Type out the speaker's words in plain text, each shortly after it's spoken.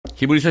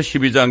히브리서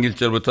 12장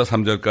 1절부터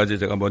 3절까지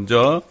제가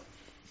먼저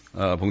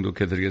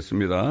봉독해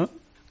드리겠습니다.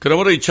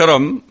 그러므로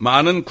이처럼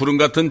많은 구름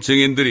같은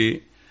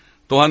증인들이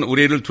또한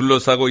우리를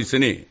둘러싸고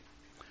있으니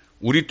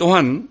우리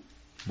또한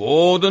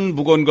모든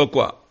무거운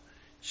것과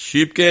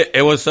쉽게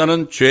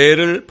애워싸는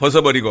죄를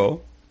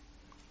벗어버리고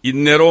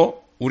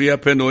인내로 우리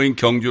앞에 놓인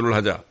경주를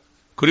하자.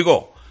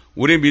 그리고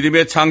우리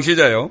믿음의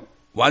창시자요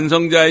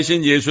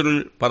완성자이신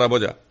예수를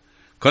바라보자.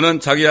 그는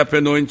자기 앞에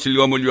놓인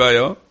즐거움을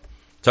위하여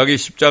자기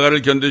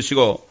십자가를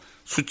견디시고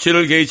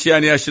수치를 개의치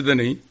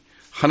아니하시더니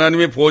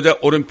하나님의 보좌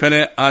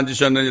오른편에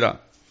앉으셨느니라.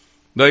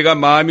 너희가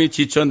마음이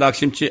지쳐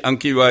낙심치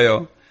않기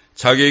위하여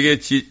자기에게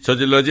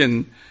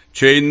저질러진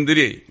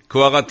죄인들이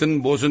그와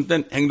같은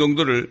모순된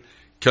행동들을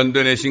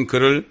견뎌내신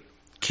그를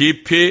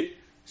깊이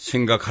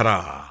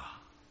생각하라.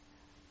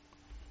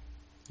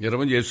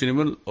 여러분,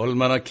 예수님은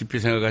얼마나 깊이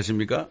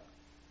생각하십니까?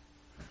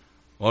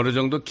 어느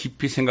정도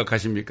깊이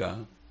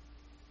생각하십니까?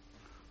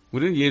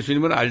 우리는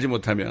예수님을 알지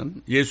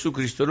못하면, 예수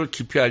그리스도를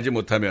깊이 알지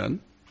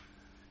못하면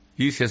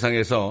이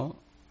세상에서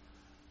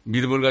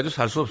믿음을 가지고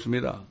살 수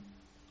없습니다.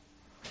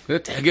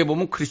 근데 대개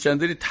보면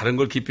크리스찬들이 다른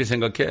걸 깊이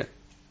생각해.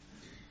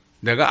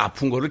 내가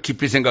아픈 거를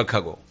깊이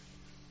생각하고.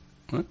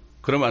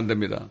 그러면 안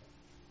됩니다.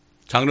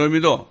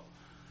 장로님도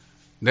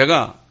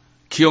내가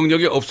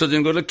기억력이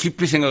없어진 것을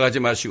깊이 생각하지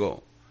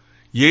마시고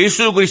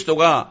예수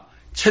그리스도가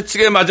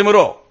채찍에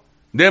맞음으로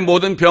내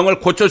모든 병을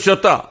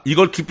고쳐주셨다.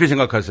 이걸 깊이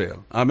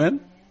생각하세요.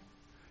 아멘.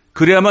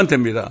 그래야만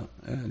됩니다.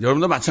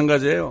 여러분도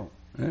마찬가지예요.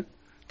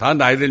 다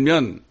나이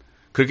들면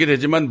그렇게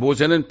되지만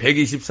모세는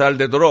 120살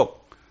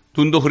되도록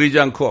눈도 흐리지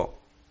않고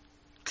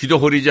귀도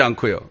흐리지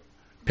않고요.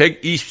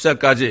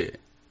 120살까지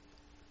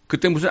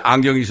그때 무슨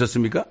안경이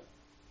있었습니까?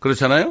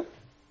 그렇잖아요?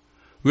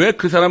 왜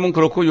그 사람은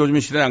그렇고 요즘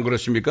시대는 안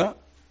그렇습니까?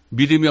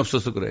 믿음이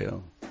없어서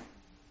그래요.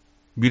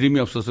 믿음이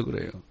없어서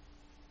그래요.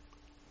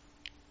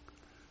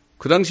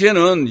 그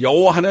당시에는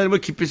여호와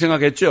하나님을 깊이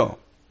생각했죠.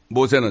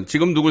 모세는.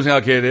 지금 누굴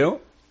생각해야 돼요?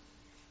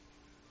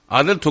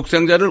 아들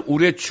독생자를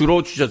우리의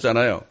주로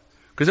주셨잖아요.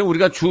 그래서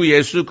우리가 주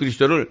예수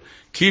그리스도를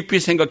깊이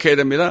생각해야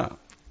됩니다.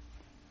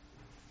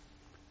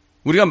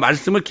 우리가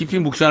말씀을 깊이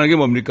묵상하는 게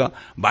뭡니까?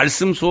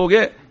 말씀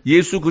속에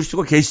예수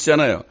그리스도가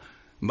계시잖아요.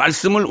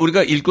 말씀을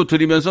우리가 읽고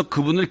들으면서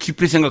그분을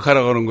깊이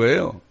생각하라고 하는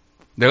거예요.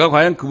 내가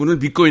과연 그분을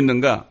믿고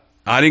있는가?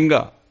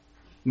 아닌가?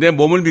 내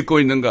몸을 믿고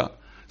있는가?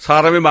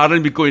 사람의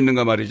말을 믿고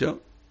있는가 말이죠.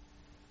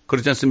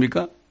 그렇지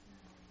않습니까?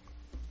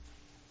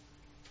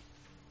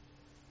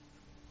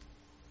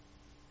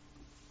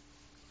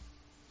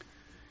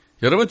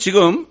 여러분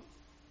지금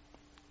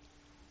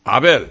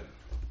아벨,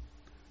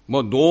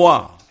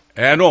 노아,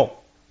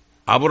 에녹,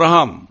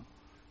 아브라함,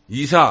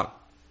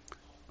 이삭,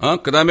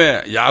 그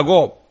다음에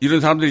야곱 이런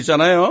사람들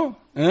있잖아요.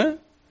 에?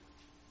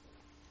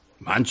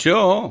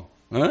 많죠.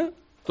 에?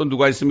 또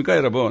누가 있습니까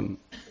여러분?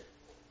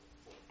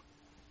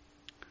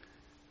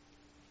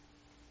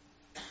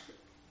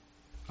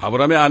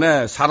 아브라함의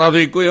아내 사라도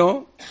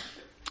있고요.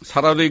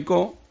 사라도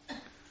있고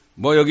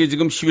여기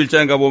지금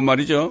 11장에 가보면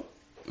말이죠.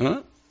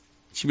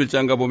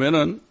 11장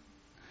가보면은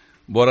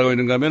뭐라고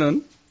있는가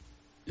하면은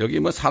여기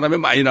사람이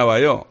많이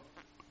나와요.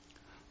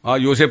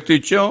 요셉도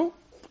있죠.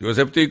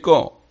 요셉도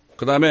있고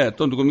그 다음에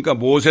또 누굽니까?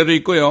 모세도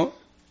있고요.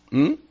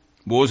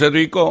 모세도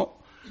있고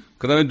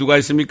그 다음에 누가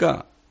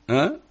있습니까?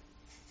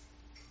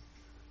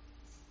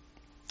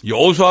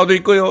 여호수아도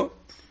있고요.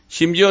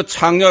 심지어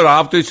창녀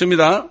라합도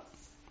있습니다.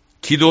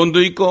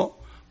 기드온도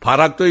있고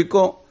바락도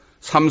있고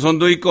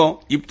삼손도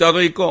있고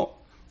입다도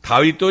있고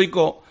다윗도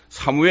있고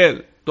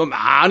사무엘 또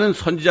많은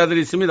선지자들이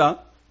있습니다.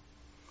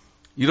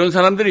 이런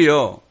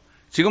사람들이요.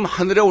 지금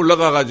하늘에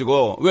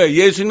올라가가지고 왜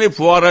예수님이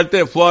부활할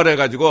때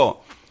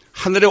부활해가지고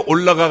하늘에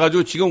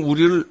올라가가지고 지금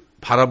우리를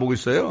바라보고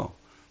있어요.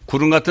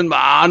 구름 같은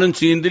많은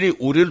증인들이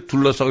우리를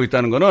둘러싸고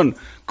있다는 것은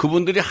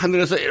그분들이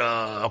하늘에서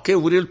이렇게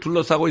우리를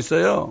둘러싸고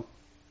있어요.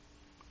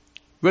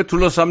 왜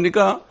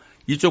둘러쌉니까?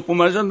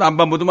 이쪽뿐만 아니라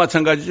남반부도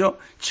마찬가지죠.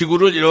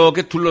 지구를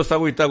이렇게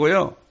둘러싸고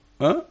있다고요.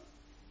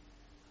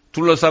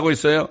 둘러싸고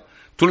있어요.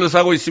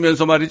 둘러싸고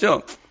있으면서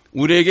말이죠.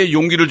 우리에게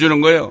용기를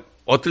주는 거예요.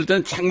 어떨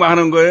때는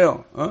책망하는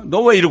거예요.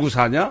 너 왜 이러고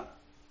사냐?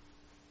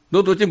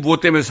 너 도대체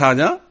무엇 때문에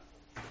사냐?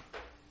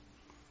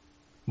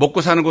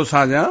 먹고 사는 곳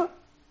사냐?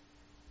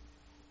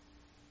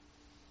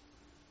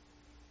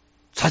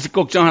 자식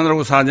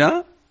걱정하느라고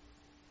사냐?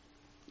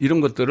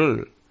 이런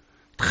것들을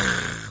다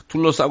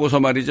둘러싸고서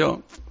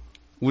말이죠.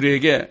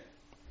 우리에게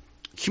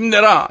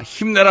힘내라,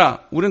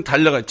 힘내라. 우리는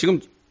지금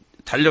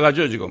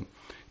달려가죠, 지금.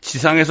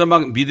 지상에서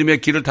막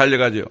믿음의 길을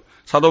달려가죠.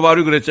 사도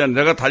바울이 그랬잖아요.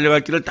 내가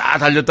달려갈 길을 다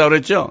달렸다고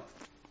그랬죠.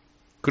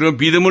 그리고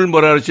믿음을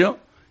뭐라 그랬죠?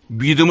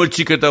 믿음을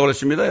지켰다고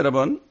그랬습니다,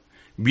 여러분.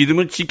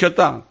 믿음을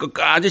지켰다.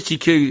 끝까지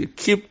지켜야,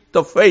 keep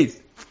the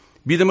faith.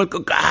 믿음을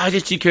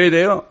끝까지 지켜야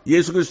돼요.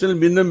 예수 그리스도를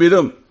믿는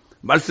믿음,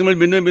 말씀을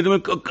믿는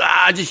믿음을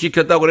끝까지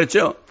지켰다고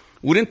그랬죠.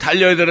 우린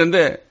달려야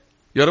되는데,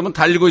 여러분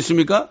달리고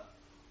있습니까?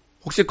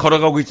 혹시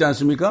걸어가고 있지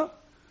않습니까?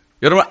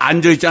 여러분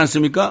앉아있지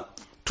않습니까?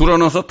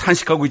 드러눠서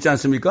탄식하고 있지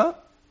않습니까?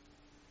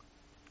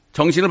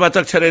 정신을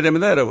바짝 차려야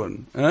됩니다,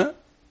 여러분.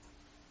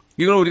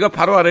 이걸 우리가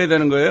바로 알아야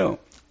되는 거예요.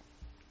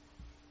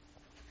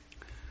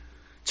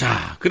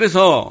 자,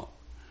 그래서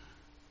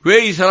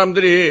왜 이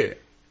사람들이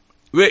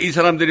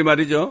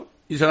말이죠.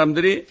 이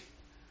사람들이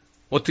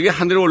어떻게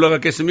하늘에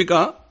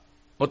올라갔겠습니까?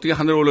 어떻게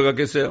하늘에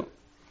올라갔겠어요?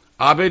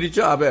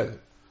 아벨이죠, 아벨.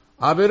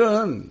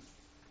 아벨은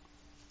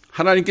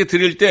하나님께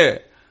드릴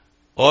때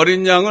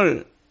어린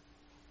양을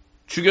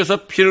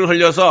죽여서 피를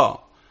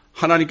흘려서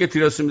하나님께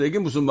드렸습니다. 이게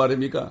무슨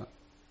말입니까?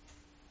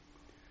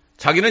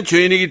 자기는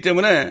죄인이기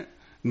때문에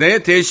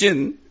내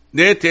대신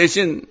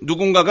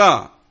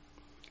누군가가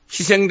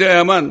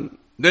희생되어야만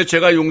내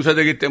죄가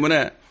용서되기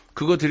때문에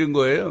그거 드린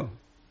거예요.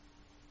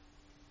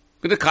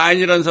 근데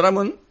가인이라는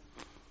사람은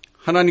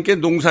하나님께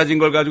농사진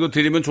걸 가지고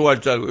드리면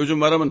좋아할 줄 알고, 요즘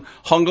말하면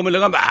헌금을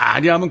내가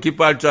많이 하면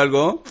기뻐할 줄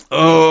알고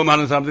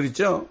많은 사람들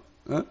있죠.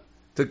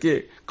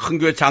 특히 큰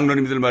교회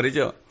장로님들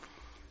말이죠.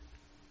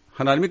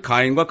 하나님이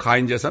가인과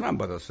가인 재산 안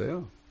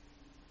받았어요.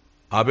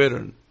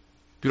 아벨은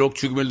비록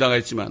죽임을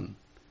당했지만,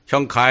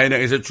 형 가인에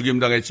의해서 죽임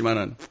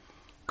당했지만은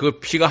그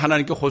피가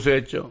하나님께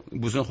호소했죠.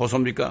 무슨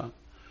호소입니까?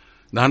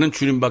 나는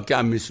주님밖에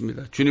안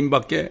믿습니다.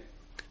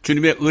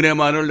 주님의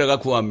은혜만을 내가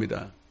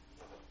구합니다.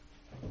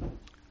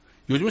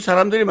 요즘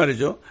사람들이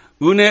말이죠.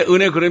 은혜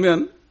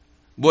그러면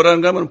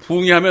뭐라는가 하면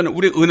부흥하면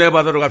우리 은혜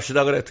받으러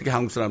갑시다 그래. 특히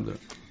한국 사람들.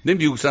 근데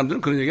미국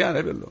사람들은 그런 얘기 안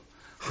해 별로.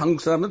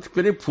 한국 사람들은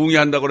특별히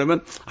부흥한다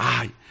그러면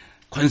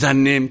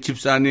권사님,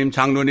 집사님,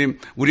 장로님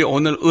우리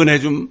오늘 은혜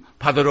좀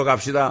받으러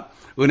갑시다.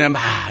 은혜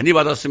많이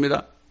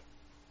받았습니다.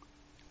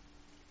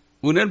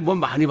 은혜를 뭐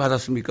많이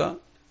받았습니까?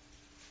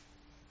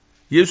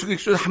 예수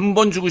그리스도 한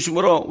번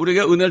죽으심으로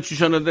우리에게 은혜를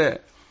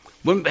주셨는데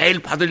뭐 매일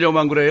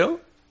받으려고만 그래요?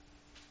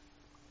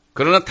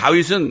 그러나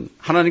다윗은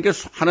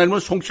하나님을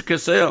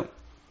송축했어요.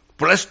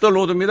 Bless the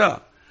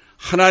Lord입니다.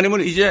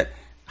 하나님을 이제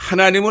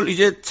하나님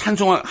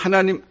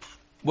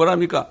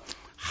뭐랍니까?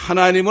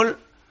 하나님을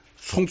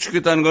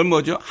송축했다는 건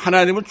뭐죠?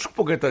 하나님을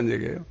축복했다는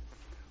얘기예요.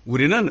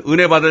 우리는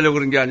은혜 받으려고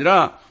그런 게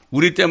아니라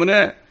우리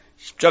때문에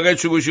십자가에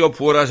죽으시고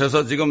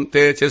부활하셔서 지금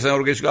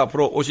대제사장으로 계시고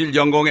앞으로 오실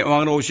영광의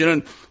왕으로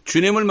오시는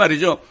주님을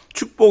말이죠.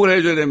 축복을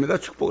해줘야 됩니다.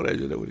 축복을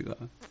해줘야 돼요, 우리가.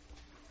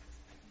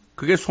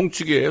 그게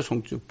송축이에요,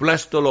 송축.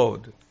 Bless the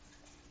Lord.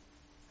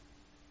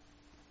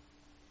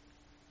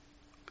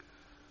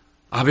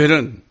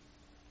 아벨은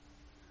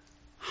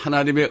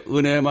하나님의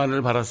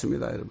은혜만을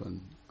바랐습니다,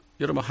 여러분.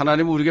 여러분,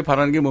 하나님은 우리에게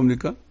바라는 게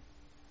뭡니까?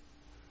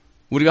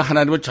 우리가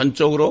하나님을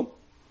전적으로,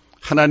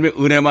 하나님의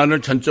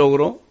은혜만을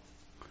전적으로,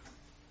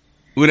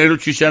 은혜를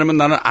주시지 않으면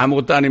나는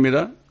아무것도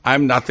아닙니다.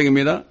 I'm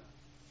nothing입니다.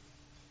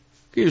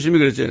 예수님이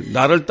그랬죠.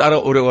 나를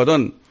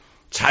따라오려거든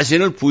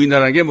자신을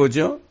부인하라는 게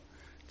뭐죠?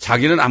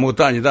 자기는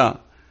아무것도 아니다.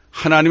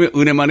 하나님의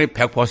은혜만이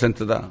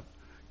 100%다.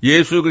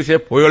 예수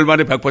그리스도의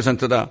보혈만이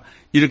 100%다.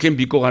 이렇게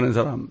믿고 가는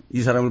사람,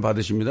 이 사람을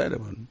받으십니다,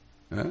 여러분.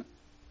 예?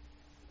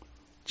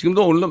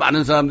 지금도 오늘도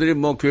많은 사람들이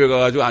뭐 교회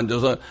가가지고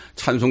앉아서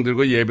찬송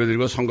들고 예배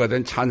드리고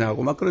성가된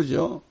찬양하고 막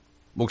그러죠.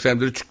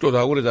 목사님들이 축도도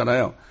하고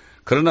그러잖아요.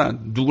 그러나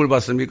누굴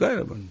받습니까,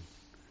 여러분?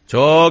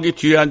 저기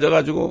뒤에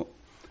앉아가지고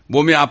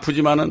몸이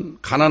아프지만은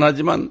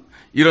가난하지만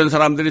이런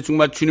사람들이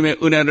정말 주님의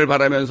은혜를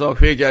바라면서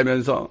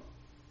회개하면서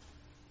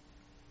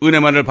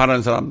은혜만을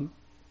바라는 사람,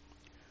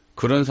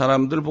 그런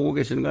사람들 보고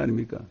계시는 거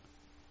아닙니까?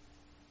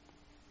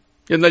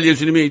 옛날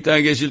예수님이 이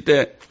땅에 계실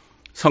때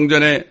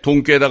성전의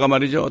동교에다가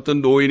말이죠.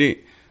 어떤 노인이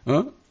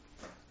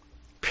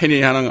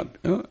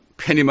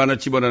페니만을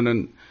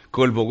집어넣는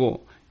그걸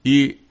보고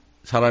이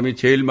사람이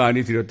제일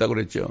많이 드렸다고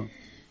그랬죠.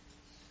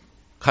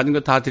 가진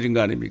거 다 드린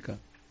거 아닙니까?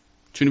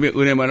 주님의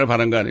은혜만을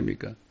바란 거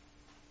아닙니까?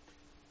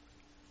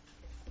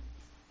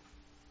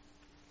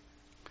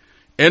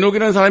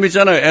 에녹이라는 사람이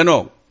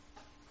있잖아요.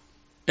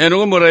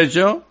 에녹은 뭐라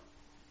했죠?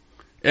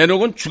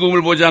 에녹은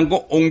죽음을 보지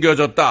않고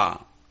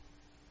옮겨졌다.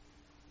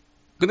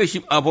 근데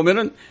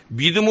보면은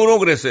믿음으로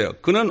그랬어요.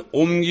 그는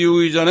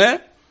옮기기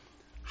전에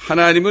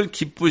하나님을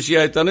기쁘시게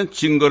했다는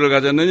증거를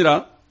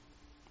가졌느니라.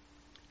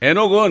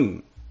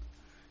 에녹은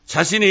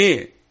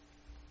자신이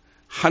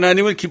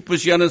하나님을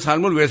기쁘시게 하는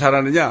삶을 왜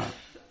살았느냐?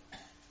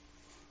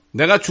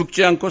 내가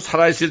죽지 않고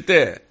살아있을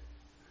때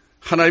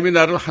하나님이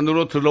나를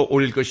하늘로 들러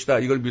올릴 것이다.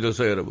 이걸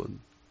믿어서 여러분.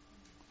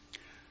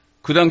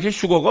 그 당시에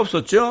휴거가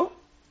없었죠?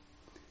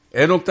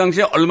 에녹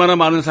당시에 얼마나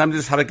많은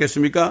사람들이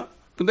살았겠습니까?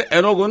 근데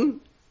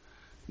에녹은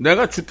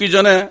내가 죽기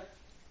전에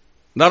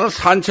나를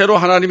산채로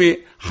하나님이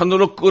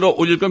하늘로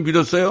끌어올릴 걸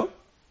믿었어요?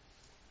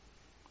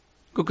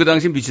 그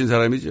당시 미친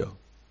사람이죠.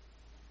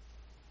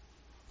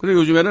 근데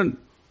요즘에는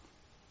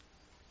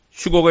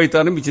휴거가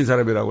있다는 미친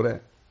사람이라고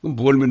그래. 그럼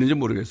뭘 믿는지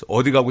모르겠어.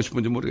 어디 가고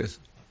싶은지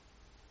모르겠어.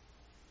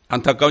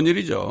 안타까운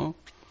일이죠.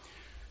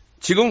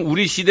 지금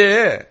우리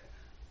시대에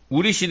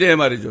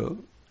말이죠.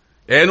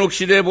 에녹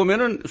시대에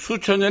보면은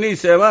수천 년이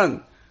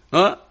있어야만,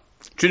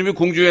 주님이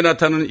공중에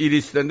나타나는 일이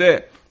있을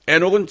텐데,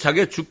 에녹은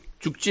자기가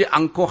죽지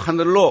않고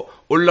하늘로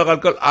올라갈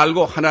걸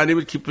알고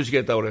하나님을 기쁘시게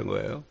했다고 그런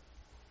거예요.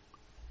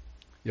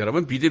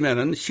 여러분,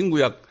 믿으면은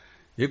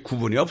신구약에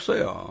구분이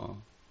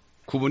없어요.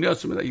 구분이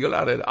없습니다. 이걸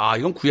알아야 돼.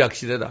 이건 구약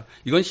시대다.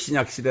 이건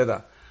신약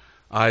시대다.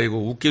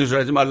 아이고, 웃기는 소리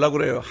하지 말라고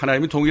그래요.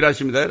 하나님이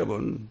동일하십니다,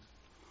 여러분.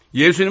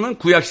 예수님은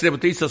구약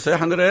시대부터 있었어요,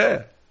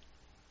 하늘에.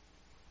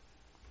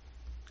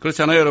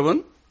 그렇잖아요,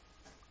 여러분?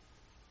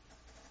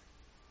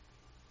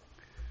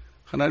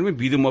 하나님의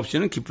믿음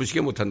없이는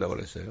기쁘시게 못한다고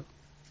그랬어요.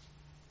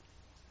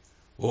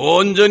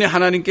 온전히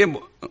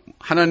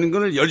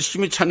하나님을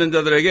열심히 찾는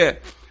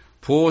자들에게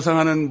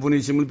보상하는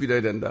분이심을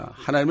믿어야 된다.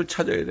 하나님을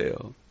찾아야 돼요.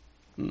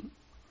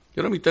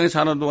 여러분, 이 땅에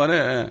사는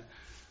동안에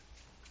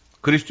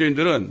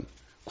그리스도인들은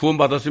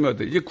구원받았으면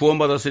어때요? 이제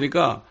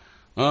구원받았으니까,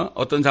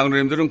 어떤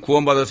장로님들은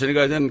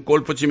구원받았으니까 이제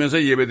골프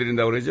치면서 예배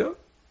드린다고 그러죠?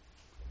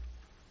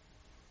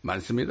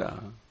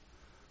 많습니다.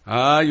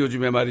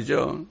 요즘에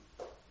말이죠.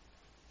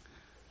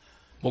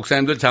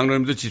 목사님들,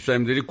 장로님들,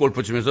 집사님들이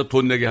골프 치면서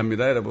돈 내게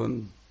합니다,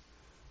 여러분.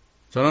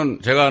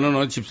 제가 아는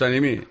어느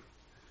집사님이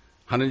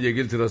하는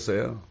얘기를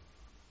들었어요.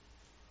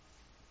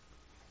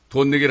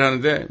 돈 내기를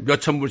하는데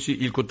몇천 불씩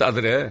잃고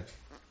따더래.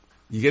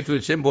 이게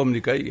도대체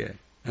뭡니까, 이게?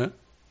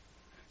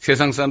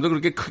 세상 사람도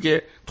그렇게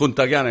크게 돈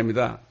따기 안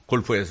합니다,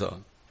 골프에서.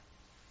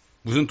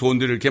 무슨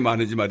돈들이 이렇게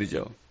많은지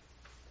말이죠.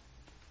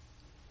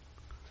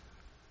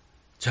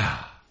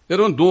 자,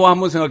 여러분, 노아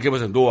한번 생각해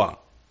보세요, 노아.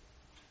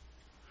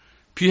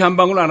 비 한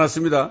방울 안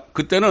왔습니다.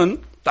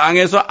 그때는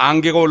땅에서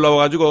안개가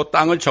올라와가지고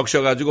땅을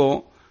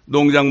적셔가지고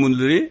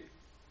농작물들이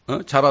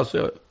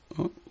자랐어요.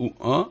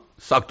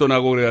 싹도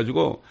나고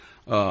그래가지고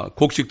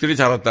곡식들이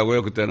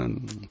자랐다고요. 그때는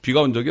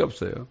비가 온 적이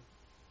없어요.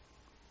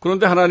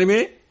 그런데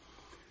하나님이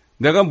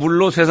내가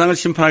물로 세상을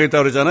심판하겠다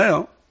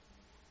그러잖아요.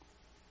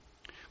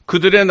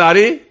 그들의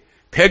날이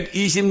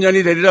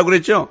 120년이 되리라고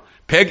그랬죠.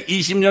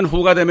 120년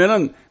후가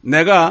되면은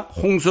내가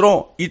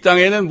홍수로 이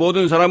땅에 있는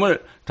모든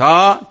사람을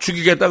다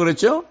죽이겠다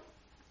그랬죠.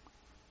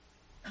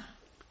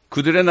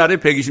 그들의 날이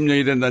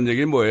 120년이 된다는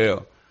얘기는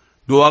뭐예요?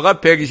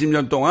 노아가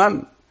 120년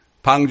동안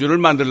방주를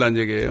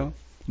만들라는 얘기예요.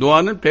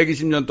 노아는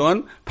 120년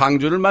동안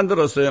방주를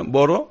만들었어요.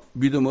 뭐로?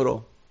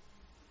 믿음으로.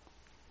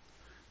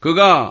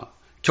 그가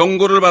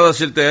경고를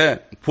받았을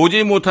때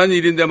보지 못한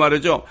일인데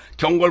말이죠.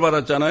 경고를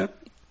받았잖아요.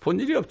 본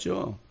일이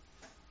없죠.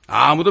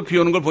 아무도 비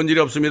오는 걸 본 일이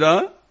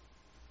없습니다.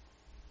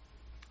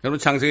 여러분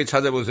창세기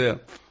찾아보세요.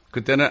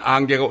 그때는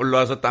안개가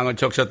올라와서 땅을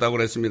적셨다고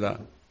그랬습니다.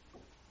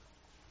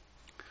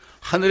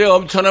 하늘에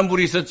엄청난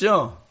물이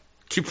있었죠.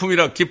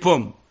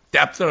 기품.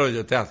 뎁스라고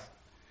그러죠.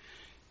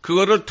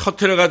 그거를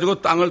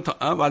터뜨려가지고 땅을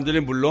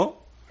완전히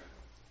물로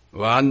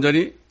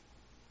완전히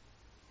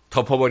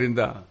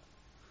덮어버린다.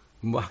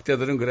 뭐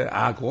학자들은 그래.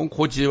 그건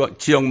그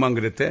지역만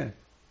그랬대.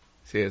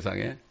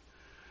 세상에.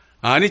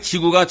 아니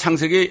지구가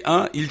창세기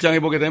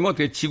 1장에 보게 되면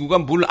어떻게 지구가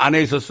물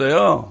안에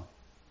있었어요.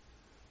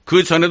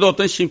 그 전에도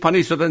어떤 심판이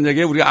있었다는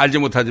얘기에 우리가 알지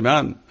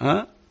못하지만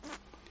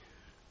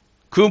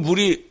그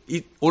물이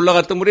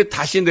올라갔던 물이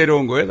다시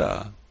내려온 거예요.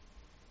 다.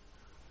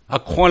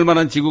 콩할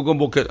만한 지구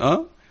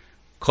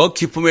그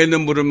깊음에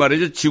있는 물은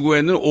말이죠. 지구에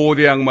있는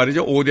 5대양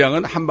말이죠.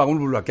 5대양은 한 방울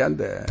물밖에 안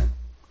돼.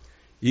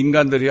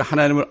 인간들이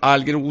하나님을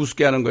알기를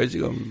우습게 하는 거예요.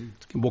 지금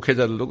특히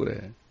목회자들도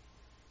그래.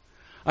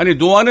 아니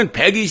노아는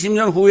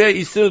 120년 후에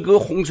있을 그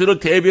홍수를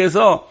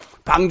대비해서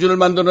방주를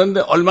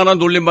만들었는데 얼마나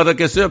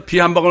놀림받았겠어요. 비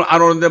한 방울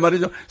안 오는데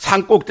말이죠.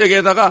 산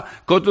꼭대기에다가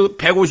그것도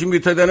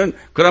 150m 되는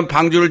그런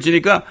방주를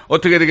지니까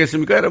어떻게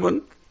되겠습니까,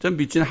 여러분? 전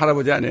미친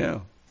할아버지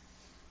아니에요.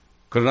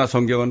 그러나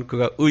성경은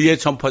그가 의의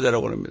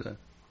전파자라고 합니다.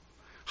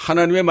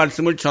 하나님의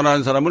말씀을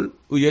전하는 사람을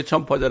의의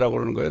전파자라고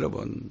그러는 거예요,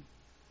 여러분.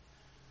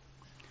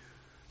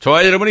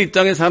 저와 여러분이 이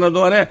땅에 사는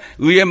동안에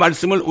의의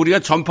말씀을 우리가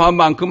전파한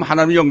만큼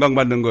하나님이 영광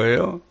받는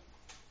거예요.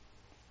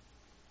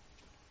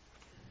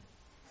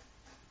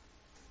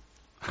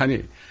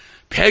 아니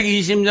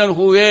 120년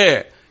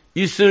후에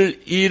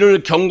있을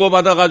일을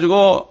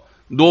경고받아가지고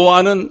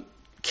노아는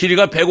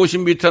길이가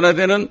 150m나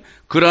되는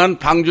그러한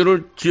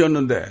방주를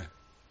지었는데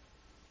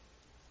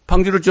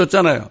방주를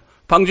지었잖아요.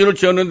 방주를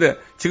지었는데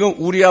지금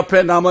우리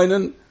앞에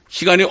남아있는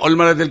시간이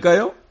얼마나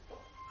될까요?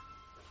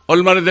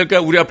 얼마나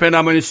될까요? 우리 앞에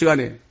남아있는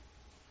시간이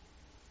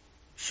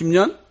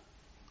 10년?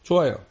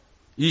 좋아요.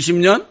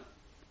 20년?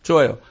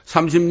 좋아요.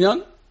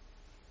 30년?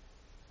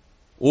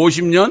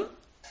 50년?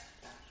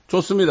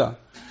 좋습니다.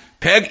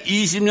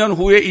 120년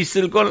후에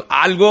있을 걸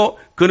알고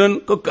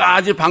그는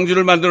끝까지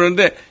방주를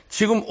만들었는데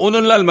지금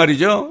오늘날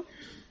말이죠.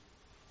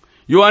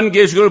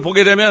 요한계시록을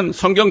보게 되면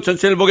성경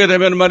전체를 보게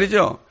되면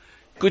말이죠.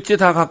 끝이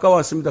다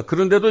가까웠습니다.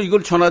 그런데도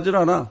이걸 전하질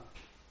않아.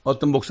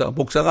 어떤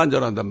목사가 안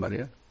전한단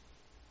말이에요.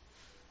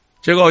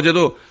 제가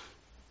어제도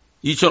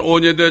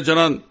 2005년도에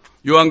전한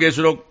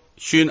요한계시록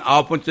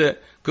 59번째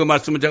그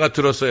말씀을 제가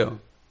들었어요.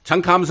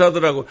 참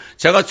감사하더라고.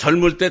 제가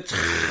젊을 때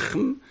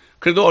참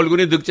그래도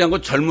얼굴이 늙지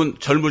않고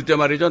젊을 때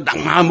말이죠.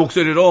 낭만한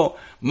목소리로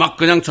막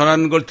그냥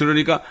전하는 걸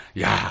들으니까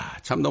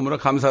참 너무나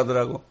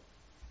감사하더라고.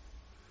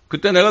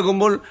 그때 내가 그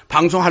뭘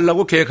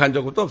방송하려고 계획한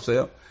적도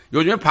없어요.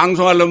 요즘에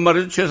방송하려면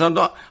말이죠.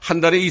 최소한도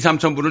한 달에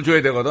 2-3천 불을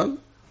줘야 되거든.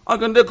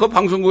 근데 그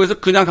방송국에서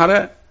그냥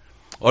하래.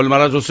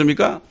 얼마나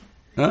좋습니까?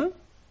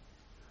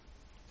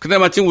 근데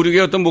마침 우리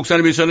교회 어떤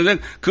목사님이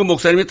있었는데 그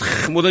목사님이 다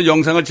모든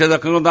영상을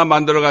제작한 거 다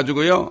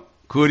만들어가지고요.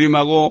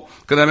 그림하고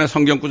그 다음에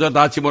성경구절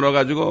다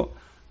집어넣어가지고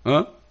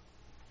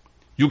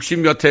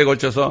 60몇 회에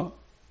걸쳐서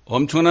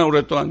엄청난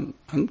오랫동안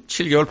한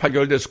 7개월,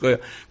 8개월 됐을 거예요.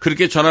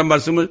 그렇게 전한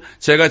말씀을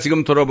제가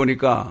지금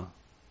들어보니까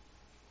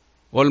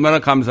얼마나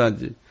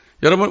감사한지.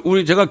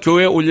 여러분, 제가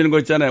교회에 올리는 거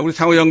있잖아요. 우리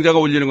상호 형제가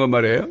올리는 건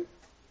말이에요.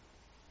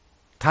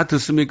 다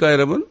듣습니까,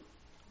 여러분?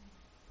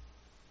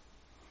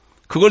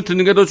 그걸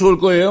듣는 게 더 좋을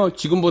거예요.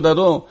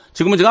 지금보다도.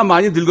 지금은 제가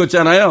많이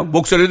늙었잖아요.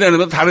 목소리도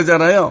옛날보다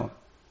다르잖아요.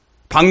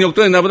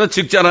 박력도 옛날보다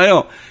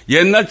짙잖아요.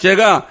 옛날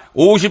제가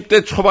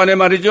 50대 초반에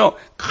말이죠.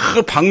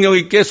 그 박력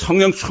있게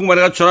성령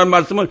충만해가 전한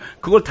말씀을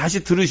그걸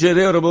다시 들으셔야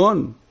돼요,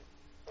 여러분.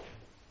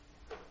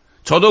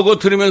 저도 그거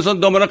들으면서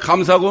너무나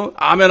감사하고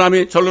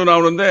아멘함이 절로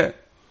나오는데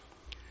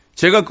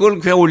제가 그걸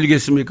왜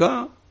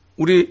올리겠습니까?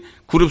 우리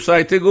그룹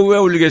사이트에 그거 왜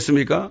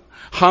올리겠습니까?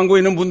 한국에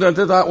있는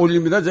분들한테 다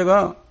올립니다,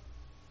 제가.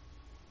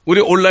 우리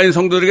온라인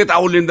성도들에게 다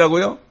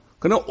올린다고요?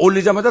 그럼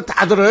올리자마자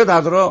다 들어요,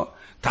 다 들어.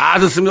 다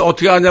듣습니다.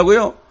 어떻게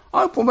하냐고요?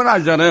 보면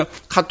알잖아요.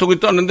 카톡이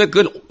떴는데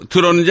그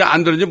들었는지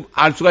안 들었는지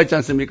알 수가 있지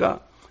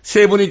않습니까?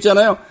 세 분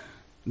있잖아요.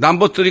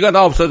 넘버 3가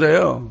다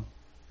없어져요.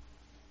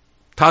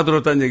 다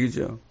들었다는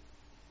얘기죠.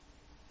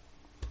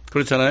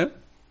 그렇잖아요?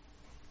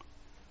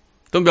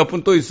 또 몇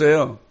분 또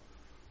있어요.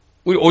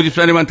 우리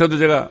오집사님한테도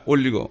제가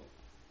올리고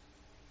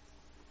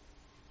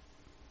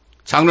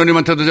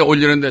장로님한테도 제가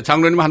올리는데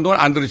장로님 한동안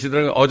안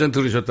들으시더라고요. 어젠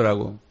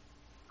들으셨더라고.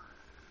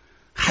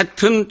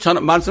 하여튼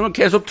저는 말씀을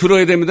계속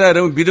들어야 됩니다.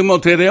 여러분 믿으면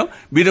어떻게 돼요?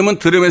 믿음은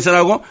들으면서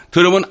나고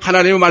들으면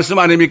하나님의 말씀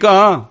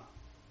아닙니까?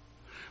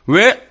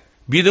 왜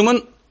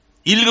믿음은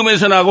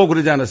읽으면서 나고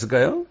그러지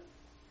않았을까요?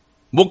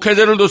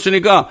 목회자를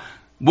뒀으니까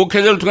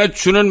목회자를 통해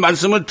주는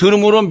말씀을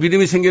들음으로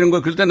믿음이 생기는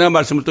거예요. 그럴 때 내가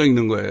말씀을 또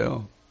읽는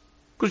거예요.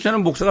 그렇지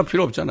않으면 목사가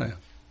필요 없잖아요.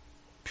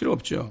 필요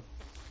없죠.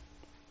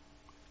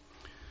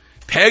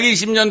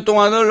 120년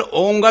동안을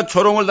온갖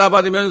조롱을 다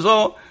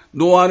받으면서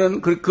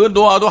노아는 그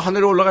노아도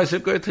하늘에 올라가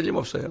있을 거예요.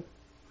 틀림없어요.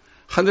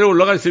 하늘에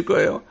올라가 있을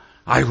거예요.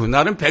 아이고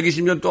나는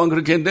 120년 동안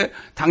그렇게 했는데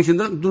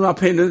당신들은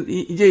눈앞에 있는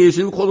이제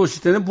예수님 곧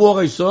오실 때는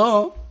뭐가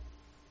있어?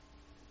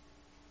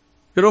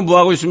 여러분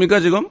뭐하고 있습니까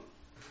지금?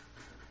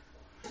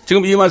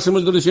 지금 이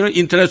말씀을 들으시는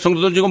인터넷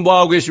성도들 지금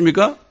뭐하고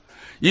계십니까?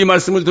 이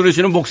말씀을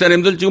들으시는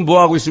목사님들 지금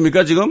뭐하고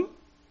있습니까 지금?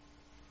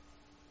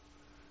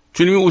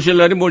 주님이 오실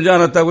날이 멀지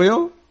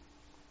않았다고요?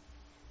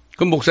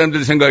 그건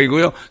목사님들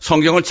생각이고요.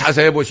 성경을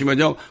자세히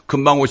보시면요.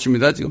 금방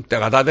오십니다. 지금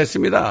때가 다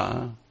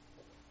됐습니다.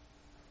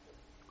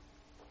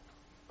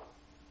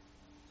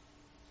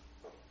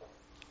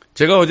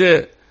 제가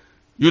어제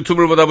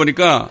유튜브를 보다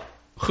보니까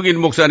흑인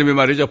목사님이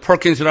말이죠.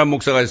 퍼킨스라는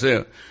목사가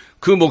있어요.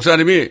 그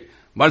목사님이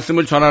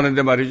말씀을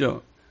전하는데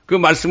말이죠. 그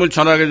말씀을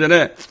전하기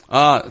전에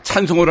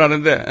찬송을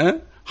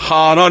하는데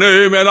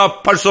하나님의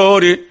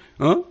나팔소리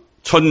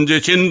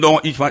천지 진동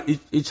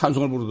이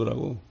찬송을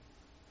부르더라고.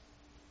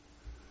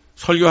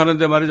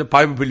 설교하는데 말이죠.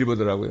 바이블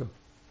빌리버더라고요.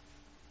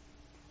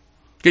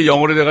 그게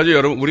영어로 돼가지고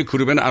여러분 우리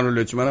그룹에는 안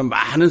올렸지만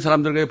많은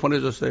사람들에게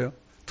보내줬어요.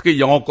 특히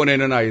영어권에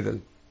있는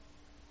아이들.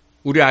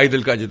 우리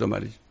아이들까지도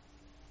말이죠.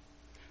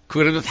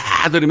 그래도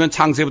다 들으면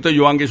창세부터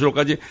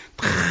요한계시록까지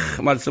다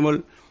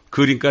말씀을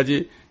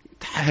그림까지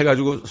다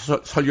해가지고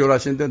설교를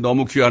하시는데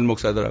너무 귀한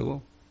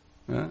목사더라고.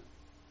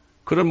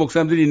 그런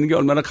목사님들이 있는 게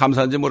얼마나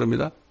감사한지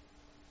모릅니다.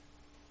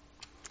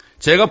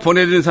 제가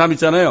보내드린 사람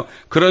있잖아요.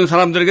 그런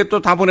사람들에게 또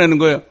다 보내는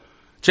거예요.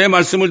 제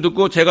말씀을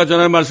듣고 제가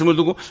전하는 말씀을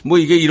듣고 뭐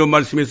이게 이런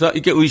말씀에서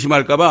이렇게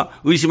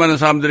의심할까봐 의심하는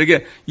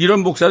사람들에게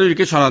이런 목사를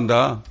이렇게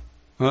전한다.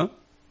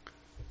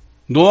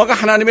 노아가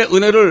하나님의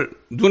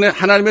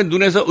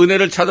눈에서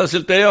은혜를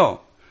찾았을 때요.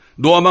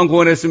 노아만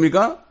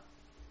구원했습니까?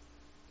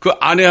 그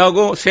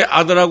아내하고 세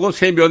아들하고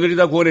세 며느리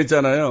다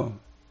구원했잖아요.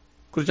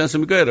 그렇지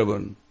않습니까,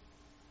 여러분?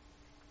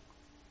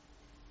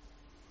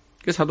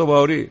 사도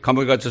바울이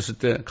감옥에 갇혔을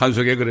때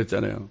간수에게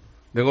그랬잖아요.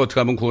 내가 어떻게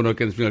하면 구원을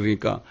얻겠습니까?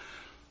 그러니까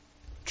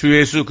주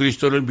예수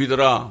그리스도를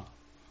믿어라.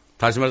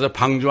 다시 말해서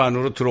방주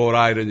안으로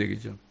들어오라 이런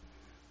얘기죠.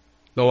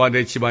 너와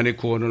내 집안의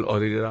구원을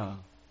얻으리라.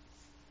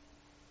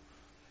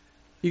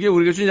 이게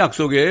우리가 준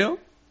약속이에요?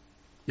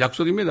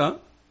 약속입니다.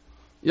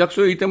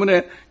 약속이기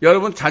때문에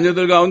여러분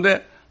자녀들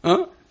가운데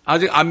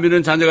아직 안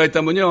믿는 자녀가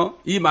있다면요.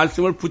 이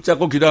말씀을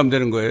붙잡고 기도하면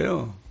되는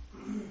거예요.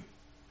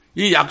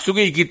 이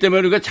약속이 있기 때문에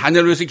우리가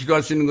자녀를 위해서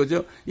기도할 수 있는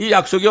거죠. 이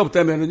약속이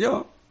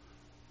없다면은요.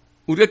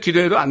 우리가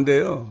기도해도 안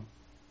돼요.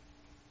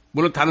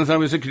 물론 다른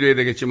사람을 위해서 기도해야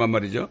되겠지만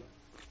말이죠.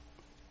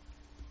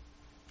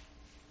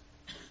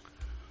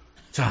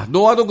 자,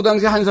 노아도 그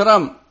당시 한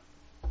사람,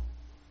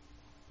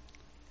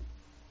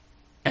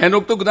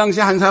 에녹도 그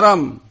당시 한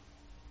사람,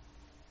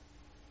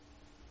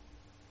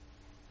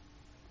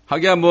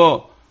 하기야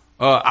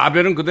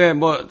아벨은 그때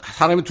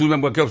사람이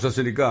 2명밖에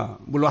없었으니까,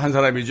 물론 한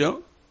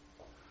사람이죠.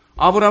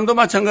 아브라함도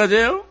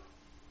마찬가지예요.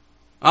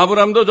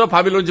 아브라함도 저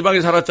바빌론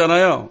지방에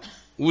살았잖아요.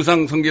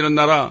 우상 섬기는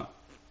나라.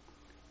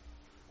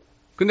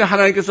 근데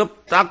하나님께서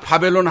딱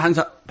바벨론에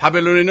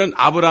있는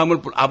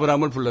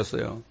아브라함을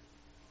불렀어요.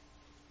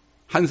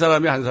 한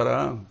사람이 한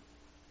사람.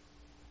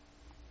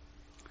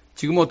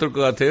 지금 어떨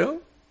것 같아요?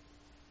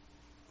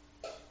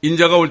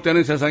 인자가 올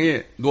때는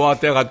세상이 노아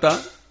때와 같다.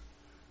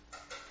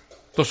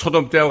 또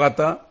소돔 때와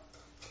같다.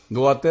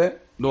 노아 때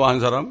노아 한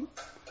사람.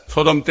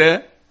 소돔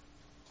때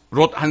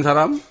롯 한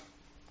사람.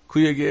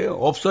 그 얘기예요.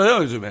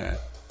 없어요, 요즘에.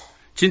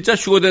 진짜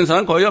휴거된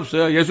사람 거의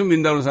없어요. 예수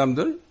믿는다는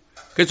사람들.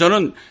 그래서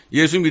저는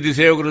예수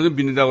믿으세요. 그러면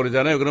믿는다고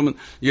그러잖아요. 그러면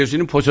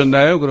예수님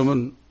보셨나요?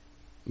 그러면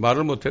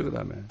말을 못해, 그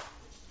다음에.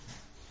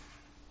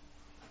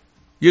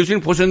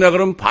 예수님 보셨냐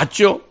그러면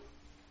봤죠.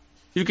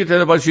 이렇게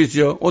대답할 수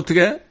있죠.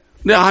 어떻게?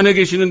 내 안에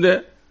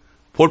계시는데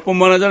볼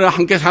뿐만 아니라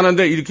함께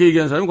사는데 이렇게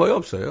얘기하는 사람이 거의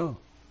없어요.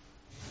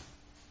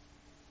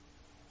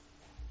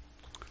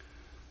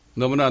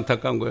 너무나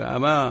안타까운 거예요.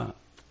 아마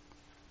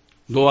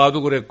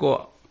노아도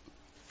그랬고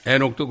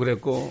에녹도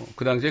그랬고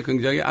그 당시에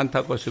굉장히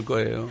안타까웠을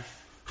거예요.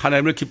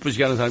 하나님을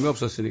기쁘시게 하는 사람이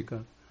없었으니까.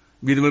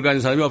 믿음을 가진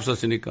사람이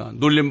없었으니까.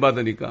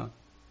 놀림받으니까.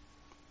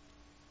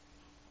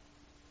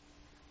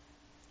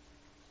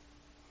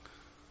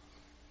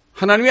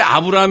 하나님이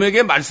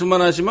아브라함에게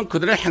말씀만 하시면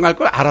그들은 행할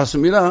걸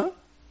알았습니다.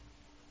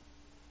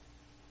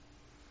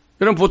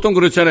 여러분 보통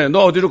그렇잖아요.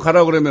 너 어디로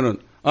가라 그러면은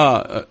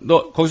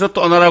너 거기서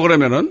떠나라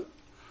그러면은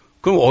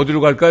그럼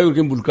어디로 갈까요?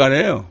 그렇게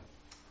물가네요.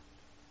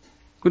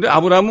 근데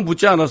아브라함은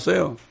묻지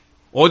않았어요.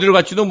 어디로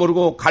갈지도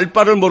모르고 갈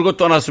바를 모르고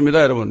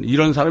떠났습니다, 여러분.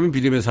 이런 사람이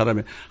믿음의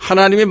사람이에요.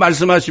 하나님이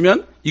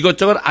말씀하시면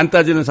이것저것 안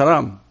따지는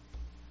사람.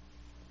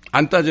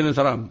 안 따지는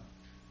사람.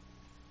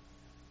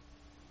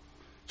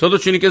 저도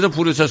주님께서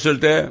부르셨을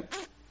때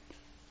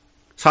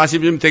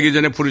 40년 되기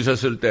전에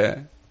부르셨을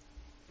때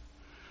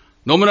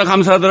너무나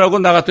감사하더라고.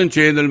 나 같은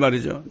죄인을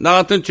말이죠. 나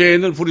같은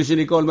죄인을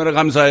부르시니까 얼마나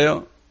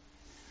감사해요.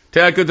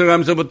 대학교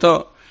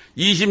들어가면서부터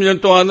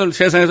 20년 동안을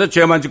세상에서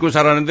죄만 짓고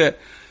살았는데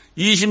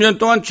 20년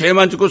동안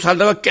죄만 짓고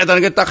살다가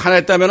깨달은 게 딱 하나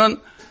있다면은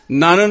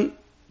나는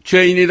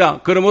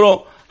죄인이다.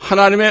 그러므로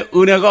하나님의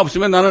은혜가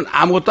없으면 나는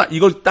아무것도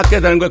이걸 딱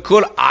깨달은 거예요.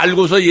 그걸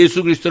알고서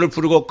예수 그리스도를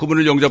부르고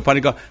그분을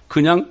영접하니까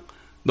그냥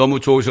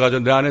너무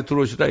좋으셔가지고 내 안에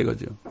들어오시다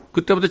이거죠.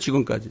 그때부터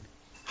지금까지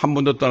한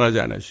번도 떠나지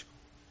않으시고.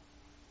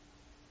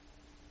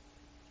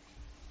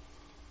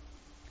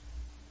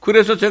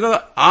 그래서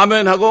제가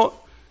아멘하고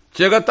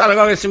제가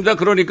따라가겠습니다.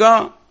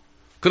 그러니까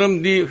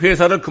그럼 네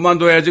회사를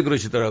그만둬야지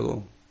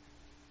그러시더라고.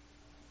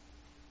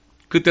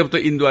 그때부터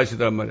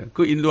인도하시더란 말이에요.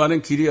 그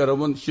인도하는 길이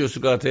여러분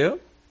쉬웠을 것 같아요?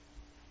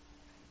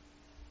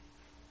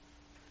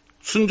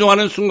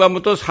 순종하는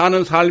순간부터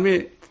사는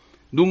삶이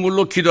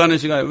눈물로 기도하는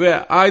시간이에요.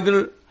 왜?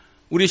 아이들,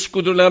 우리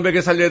식구들 내가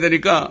먹여 살려야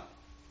되니까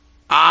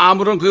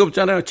아무런 그게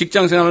없잖아요.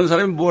 직장 생활하는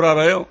사람이 뭘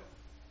알아요?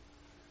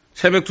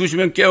 새벽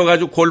 2시면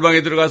깨워가지고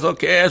골방에 들어가서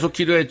계속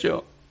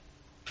기도했죠.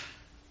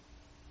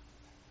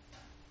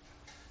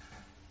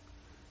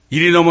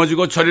 이리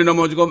넘어지고 저리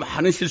넘어지고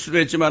많은 실수를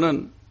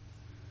했지만은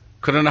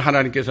그러나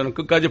하나님께서는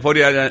끝까지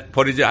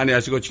버리지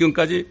아니하시고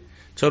지금까지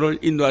저를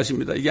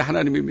인도하십니다. 이게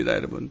하나님입니다,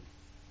 여러분.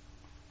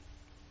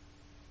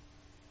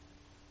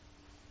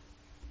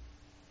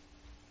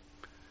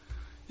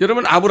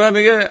 여러분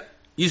아브라함에게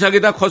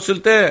이삭이 다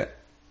컸을 때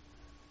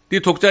네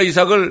독자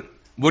이삭을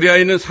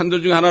모리아에 있는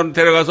산들 중에 하나로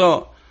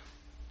데려가서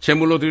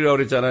제물로 드리라고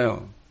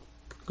그랬잖아요.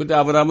 그런데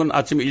아브라함은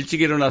아침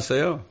일찍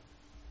일어났어요.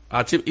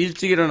 아침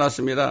일찍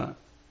일어났습니다.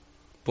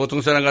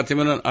 보통 사람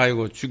같으면은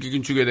아이고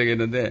죽이긴 죽여야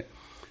되겠는데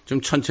좀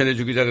천천히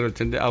죽이자 그럴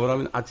텐데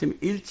아브라함은 아침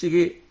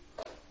일찍이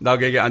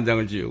나귀에게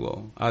안장을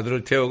지우고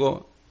아들을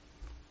태우고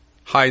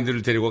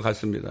하인들을 데리고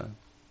갔습니다.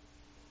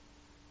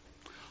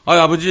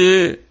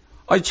 아버지,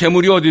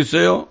 재물이 어디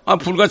있어요?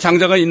 불과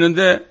장자가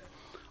있는데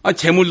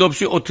재물도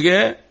없이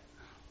어떻게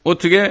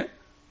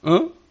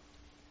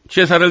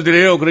제사를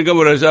드려요? 그러니까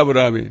뭐라 했어요,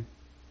 아브라함이?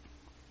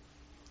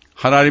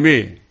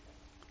 하나님이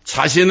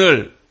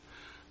자신을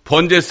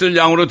번제 쓸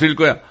양으로 드릴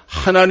거야.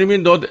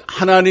 하나님을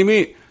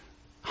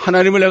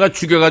내가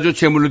죽여가지고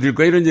제물로 드릴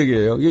거야. 이런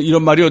얘기예요.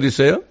 이런 말이 어디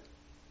있어요?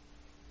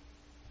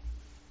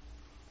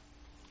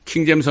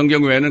 킹잼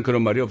성경 외에는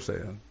그런 말이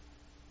없어요.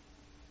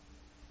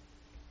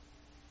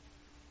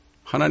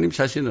 하나님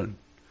자신을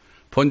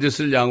번제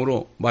쓸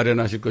양으로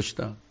마련하실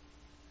것이다.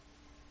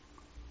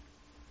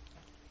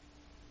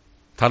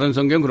 다른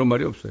성경 그런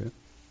말이 없어요.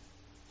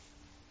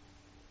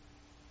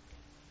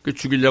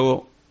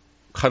 죽이려고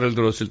칼을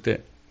들었을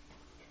때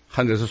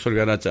하늘에서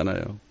소리가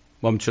났잖아요.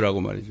 멈추라고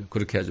말이죠.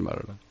 그렇게 하지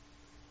말아라.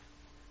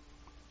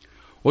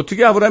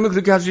 어떻게 아브라함이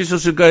그렇게 할 수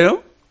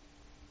있었을까요?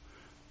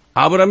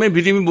 아브라함의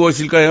믿음이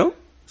무엇일까요?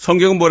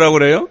 성경은 뭐라고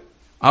그래요?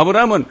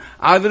 아브라함은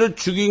아들을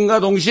죽인과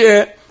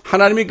동시에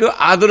하나님이 그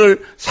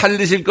아들을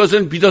살리실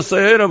것을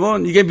믿었어요,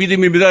 여러분. 이게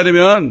믿음입니다.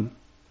 그러면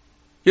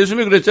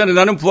예수님이 그랬잖아요.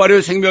 나는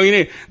부활하여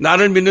생명이니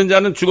나를 믿는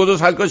자는 죽어도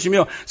살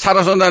것이며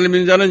살아서 나를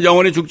믿는 자는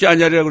영원히 죽지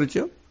아니하리라고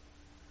그랬죠.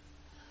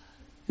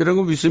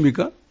 여러분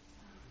믿습니까?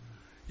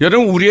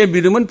 여러분 우리의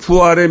믿음은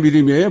부활의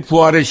믿음이에요.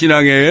 부활의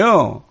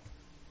신앙이에요.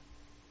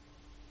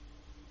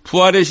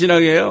 부활의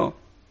신앙이에요.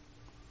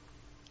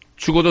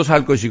 죽어도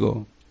살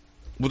것이고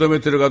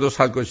무덤에 들어가도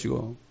살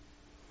것이고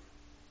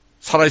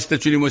살아있을 때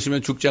주님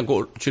오시면 죽지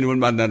않고 주님을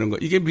만나는 거.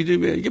 이게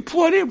믿음이에요. 이게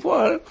부활이에요.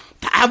 부활.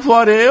 다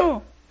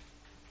부활이에요.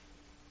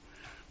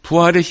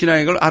 부활의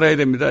신앙인 걸 알아야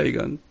됩니다.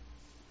 이건.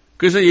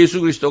 그래서 예수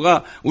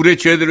그리스도가 우리의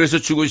죄들을 위해서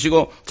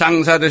죽으시고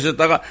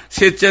장사되셨다가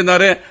셋째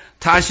날에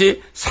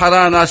다시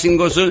살아나신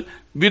것을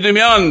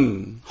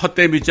믿으면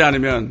헛되이 믿지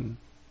않으면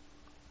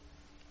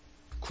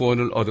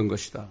구원을 얻은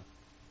것이다.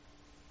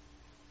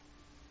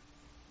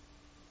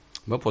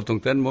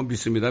 보통 때는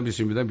믿습니다.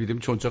 믿음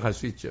좋은 척 할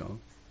수 있죠.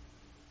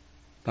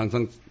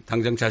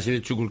 당장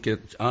자신이 죽을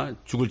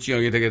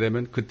지경이 되게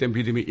되면 그때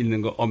믿음이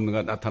있는 거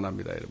없는가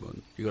나타납니다, 여러분.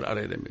 이걸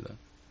알아야 됩니다.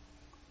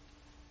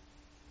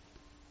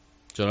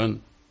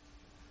 저는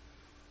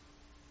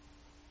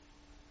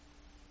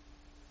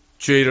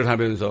주의 일을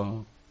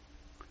하면서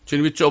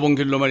주님이 좁은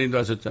길로만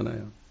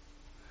인도하셨잖아요.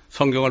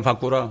 성경을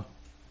바꾸라.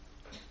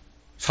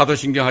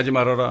 사도신경 하지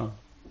말아라.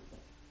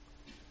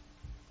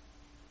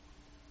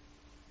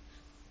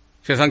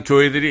 세상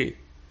교회들이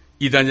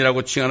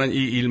이단이라고 칭하는 이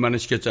일만을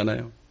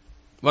시켰잖아요.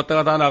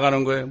 왔다가 다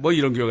나가는 거예요. 뭐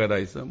이런 교회가 다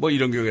있어. 뭐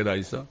이런 교회가 다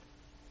있어.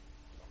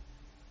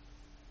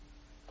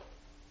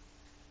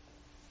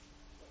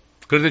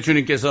 그런데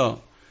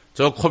주님께서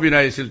저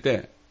코비나 있을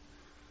때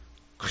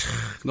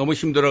너무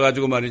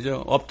힘들어가지고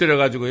말이죠.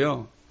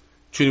 엎드려가지고요.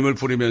 주님을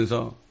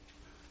부르면서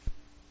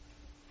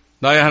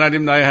나의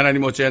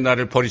하나님 어째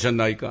나를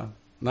버리셨나이까.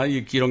 나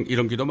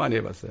이런 기도 많이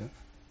해봤어요.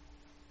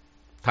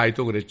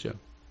 다윗도 그랬죠.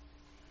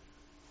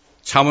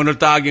 잠언을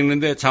딱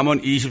읽는데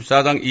잠언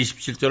 24장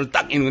 27절을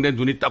딱 읽는데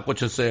눈이 딱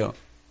꽂혔어요.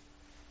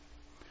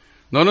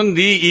 너는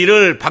네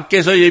일을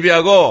밖에서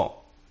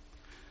예비하고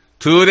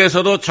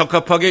들에서도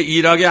적합하게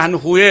일하게 한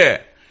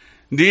후에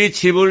네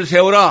집을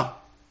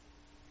세우라.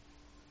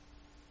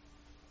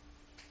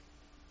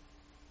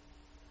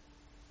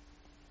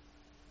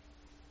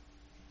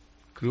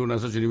 그리고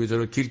나서 주님이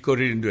저를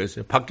길거리를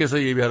인도했어요.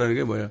 밖에서 예배하라는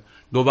게 뭐예요?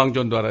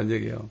 노방전도하라는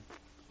얘기예요.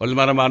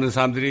 얼마나 많은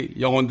사람들이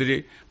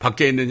영혼들이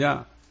밖에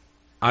있느냐?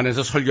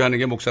 안에서 설교하는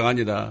게 목사가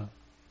아니다.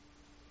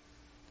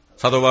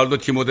 사도 바울도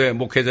디모데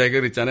목회자에게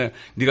그랬잖아요.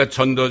 네가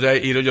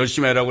전도자의 일을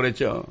열심히 하라고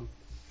그랬죠.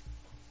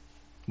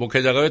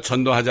 목회자가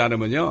전도하지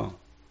않으면요.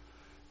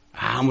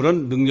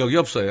 아무런 능력이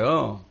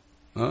없어요.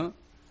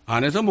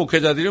 안에서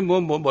목회자들이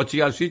뭐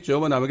멋지게 할 수 있죠.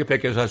 뭐 남에게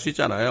베껴서 할 수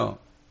있잖아요.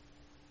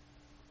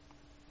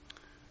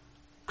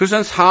 그래서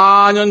한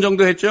 4년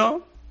정도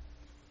했죠.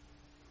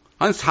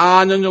 한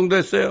 4년 정도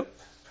했어요.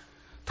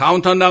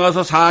 다운타운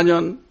나가서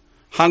 4년,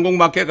 한국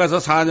마켓 가서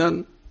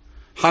 4년,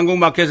 한국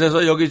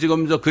마켓에서 여기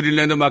지금 저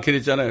그린랜드 마켓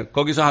있잖아요.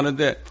 거기서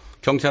하는데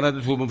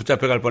경찰한테 2번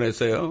붙잡혀 갈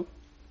뻔했어요.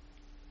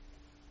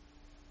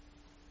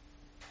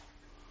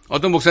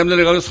 어떤 목사님들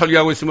내가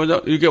설교하고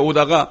있으면 이렇게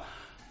오다가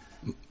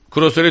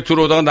그로서리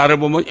들어오다가 나를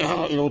보면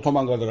야 이러고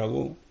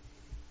도망가더라고.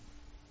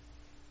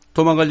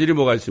 도망갈 일이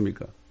뭐가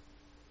있습니까?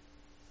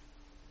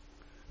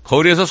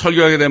 거리에서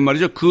설교하게 된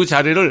말이죠. 그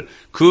자리를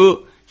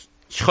그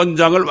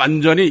현장을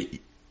완전히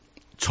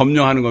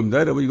점령하는 겁니다.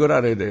 여러분 이걸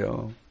알아야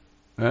돼요.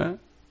 예?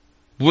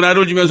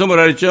 문화를 주면서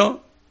뭐라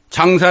그랬죠?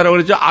 장사라고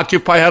그랬죠?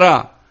 아큐파이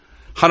하라.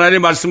 하나님의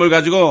말씀을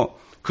가지고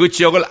그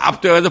지역을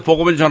압도해서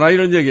복음을 전하라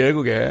이런 얘기예요.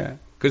 그게.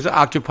 그래서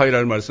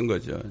아큐파이라는 말 쓴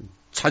거죠.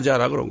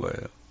 차지하라 그런 거예요.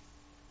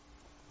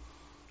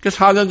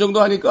 4년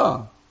정도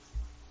하니까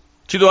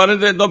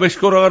기도하는데 너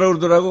멕시코로 가라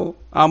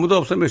그러더라고. 아무도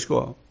없어요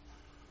멕시코.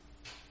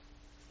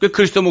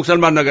 그리스도 목사를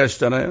만나게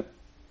하셨잖아요.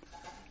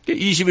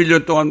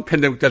 21년 동안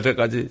팬데믹 될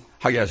때까지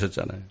하게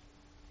하셨잖아요.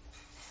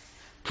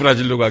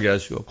 브라질도 가게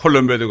하시고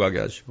콜롬비아도 가게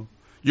하시고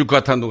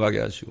유카탄도 가게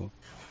하시고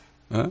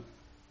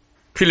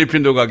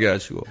필리핀도 가게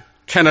하시고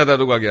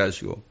캐나다도 가게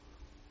하시고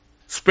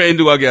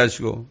스페인도 가게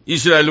하시고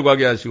이스라엘도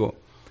가게 하시고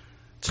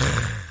참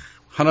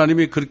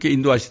하나님이 그렇게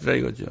인도하시더라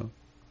이거죠.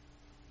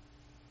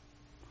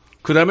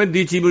 그 다음에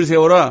네 집을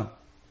세워라.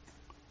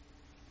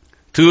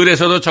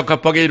 들에서도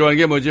적합하게 이루어가는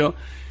게 뭐죠?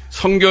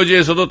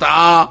 성교지에서도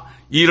다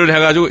일을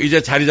해가지고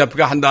이제 자리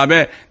잡히게 한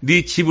다음에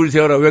네 집을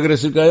세워라. 왜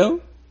그랬을까요?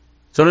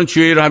 저는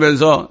주의 일을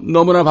하면서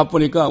너무나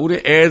바쁘니까 우리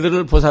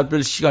애들을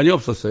보살필 시간이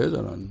없었어요.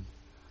 저는.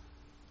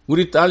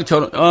 우리 딸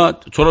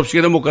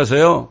졸업식에도 못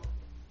갔어요.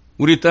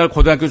 우리 딸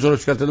고등학교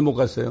졸업식 할 때도 못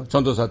갔어요.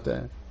 전도사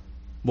때.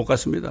 못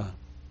갔습니다.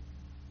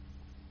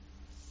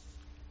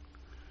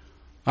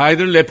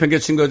 아이들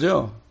내팽개친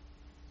거죠.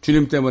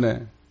 주님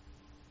때문에.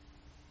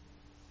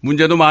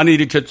 문제도 많이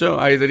일으켰죠.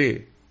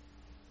 아이들이.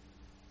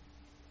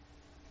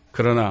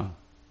 그러나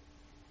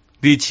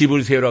네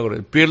집을 세우라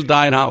그래요. Build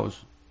thine house.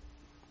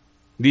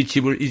 네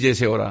집을 이제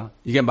세워라.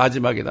 이게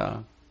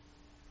마지막이다.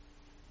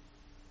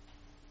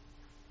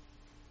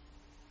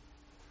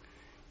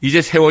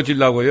 이제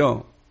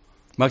세워지려고요.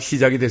 막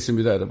시작이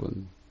됐습니다,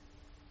 여러분.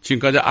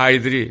 지금까지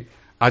아이들이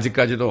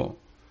아직까지도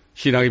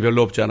신앙이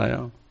별로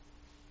없잖아요.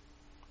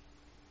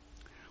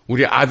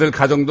 우리 아들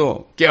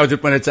가정도 깨어질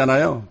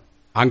뻔했잖아요.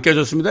 안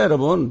깨졌습니다,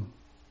 여러분.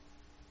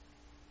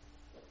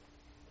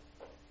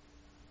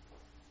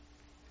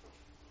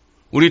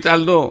 우리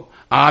딸도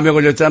암에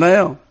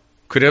걸렸잖아요.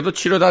 그래도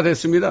치료 다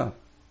됐습니다.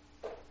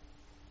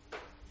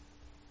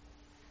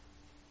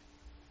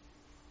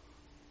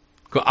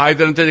 그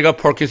아이들한테 제가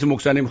폴키스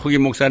목사님,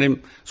 흑인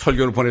목사님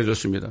설교를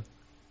보내줬습니다.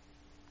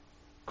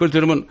 그걸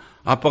들으면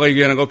아빠가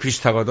얘기하는 거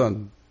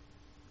비슷하거든.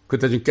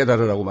 그때 좀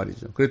깨달으라고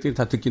말이죠. 그랬더니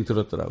다 듣긴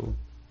들었더라고.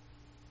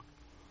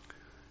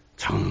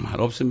 정말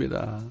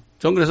없습니다.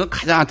 전 그래서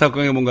가장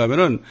안타까운 게 뭔가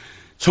하면은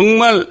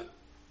정말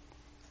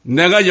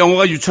내가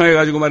영어가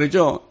유창해가지고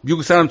말이죠.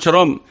 미국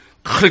사람처럼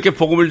그렇게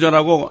복음을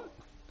전하고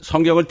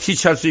성경을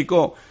티치할 수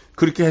있고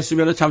그렇게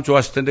했으면 참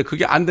좋았을 텐데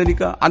그게 안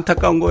되니까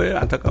안타까운 거예요.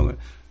 안타까운 거예요.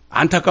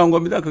 안타까운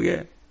겁니다.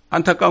 그게.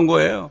 안타까운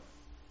거예요.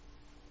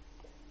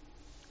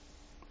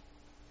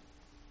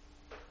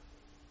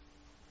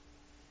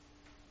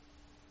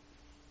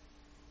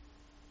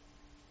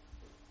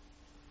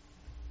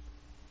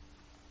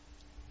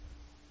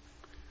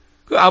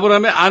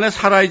 아브라함의 아내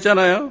사라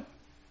있잖아요.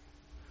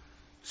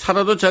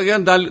 사라도 자기가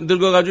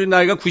늙어가지고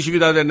나이가 90이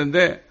다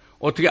됐는데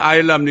어떻게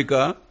아이를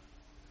낳습니까?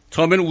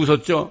 처음에는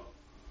웃었죠.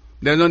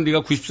 내년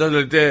네가 90살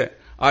될 때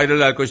아이를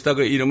낳을 것이다.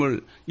 그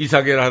이름을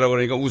이삭이라 하라고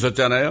그러니까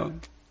웃었잖아요.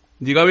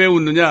 네가 왜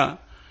웃느냐?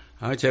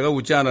 제가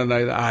웃지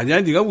않았나이다.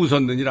 아니야, 네가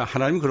웃었느니라.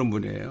 하나님이 그런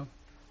분이에요.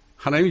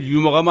 하나님이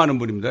유머가 많은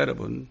분입니다,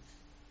 여러분.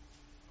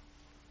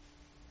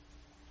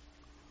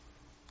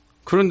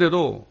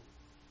 그런데도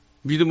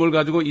믿음을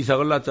가지고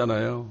이삭을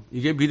낳았잖아요.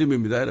 이게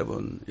믿음입니다,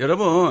 여러분.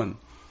 여러분,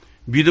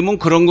 믿음은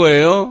그런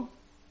거예요.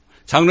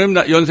 장로님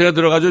연세가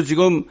들어가지고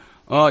지금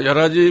여러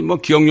가지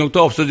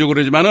기억력도 없어지고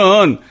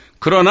그러지만은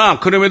그러나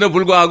그럼에도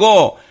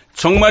불구하고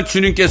정말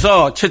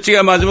주님께서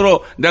채찍에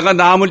맞음으로 내가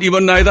나음을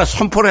입었나이다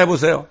선포를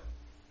해보세요.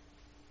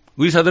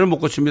 의사들은 못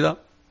고칩니다.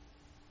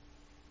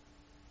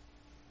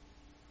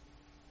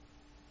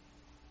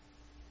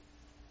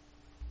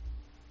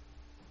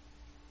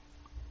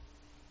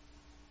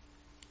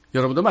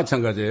 여러분도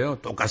마찬가지예요.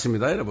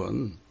 똑같습니다,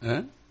 여러분.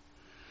 예?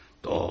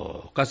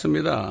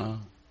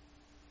 똑같습니다.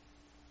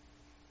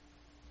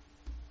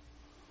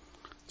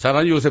 잘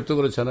아는 요셉도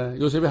그렇잖아요.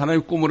 요셉이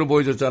하나님 꿈으로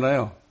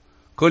보여줬잖아요.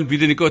 그걸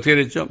믿으니까 어떻게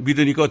됐죠?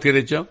 믿으니까 어떻게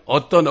됐죠?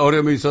 어떤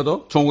어려움이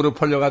있어도 종으로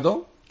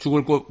팔려가도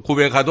죽을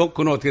고백에 가도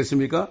그건 어떻게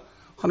했습니까?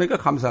 하나님께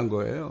감사한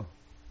거예요.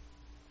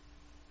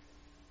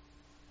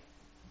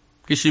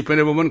 그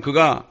시편에 보면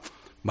그가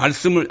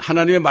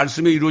하나님의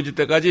말씀이 이루어질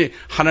때까지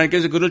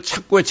하나님께서 그를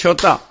착고에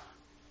채웠다.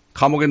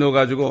 감옥에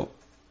넣어가지고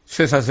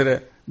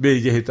쇠사슬에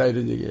매이게 했다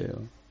이런 얘기예요.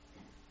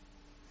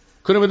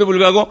 그럼에도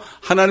불구하고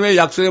하나님의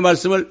약속의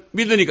말씀을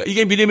믿으니까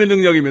이게 믿음의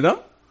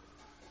능력입니다.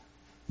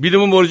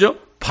 믿음은 뭐죠?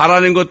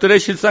 바라는 것들의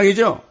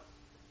실상이죠.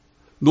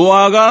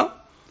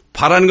 노아가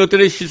바라는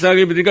것들의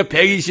실상을 믿으니까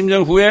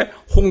 120년 후에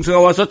홍수가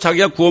와서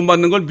자기가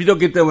구원받는 걸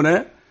믿었기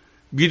때문에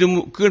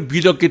그걸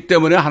믿었기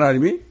때문에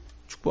하나님이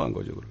축복한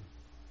거죠.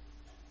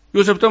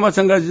 요셉도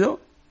마찬가지죠.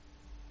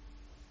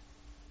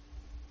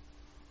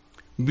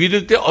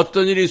 믿을 때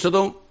어떤 일이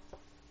있어도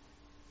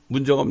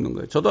문제가 없는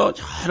거예요. 저도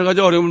여러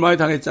가지 어려움을 많이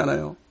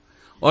당했잖아요.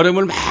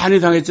 어려움을 많이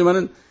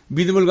당했지만은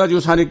믿음을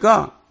가지고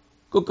사니까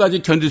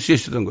끝까지 견딜 수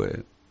있었던 거예요.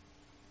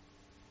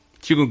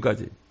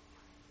 지금까지.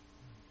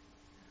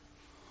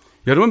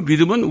 여러분,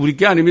 믿음은 우리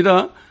게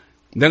아닙니다.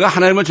 내가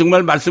하나님을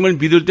정말 말씀을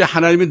믿을 때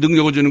하나님이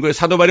능력을 주는 거예요.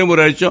 사도 바울이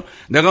뭐라 했죠?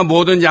 내가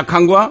모든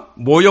약함과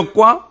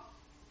모욕과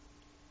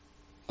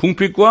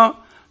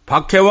궁핍과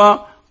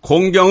박해와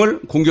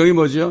공경이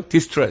뭐죠?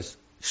 디스트레스.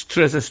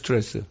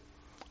 스트레스.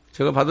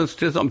 제가 받은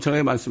스트레스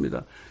엄청나게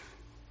많습니다.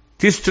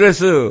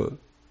 디스트레스.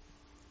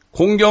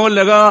 공경을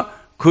내가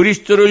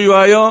그리스도를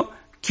위하여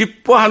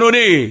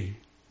기뻐하노니.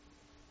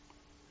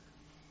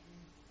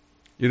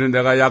 이는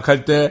내가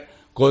약할 때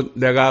곧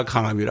내가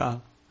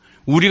강함이라.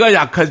 우리가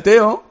약할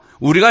때요.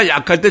 우리가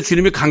약할 때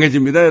주님이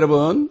강해집니다,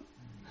 여러분.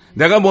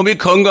 내가 몸이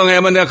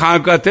건강해야만 내가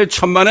강할 것 같아요?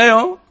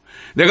 천만에요.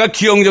 내가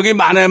기억력이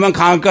많아야만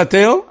강할 것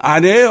같아요?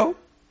 아니에요.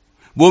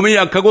 몸이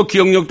약하고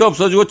기억력도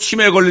없어지고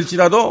치매에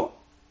걸릴지라도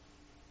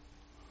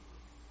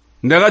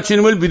내가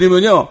주님을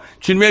믿으면요.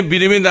 주님의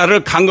믿음이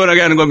나를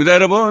강건하게 하는 겁니다,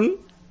 여러분.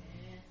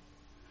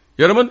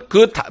 여러분,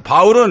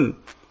 바울은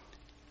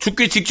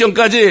죽기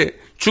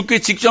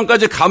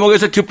직전까지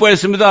감옥에서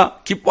기뻐했습니다.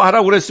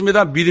 기뻐하라고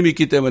그랬습니다. 믿음이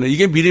있기 때문에.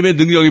 이게 믿음의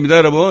능력입니다,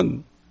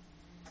 여러분.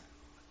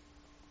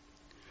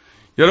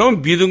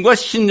 여러분, 믿음과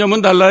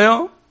신념은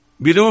달라요.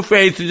 믿음은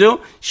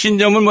faith죠.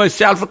 신념은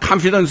self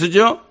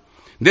confidence죠.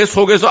 내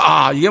속에서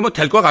이게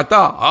될 것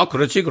같다.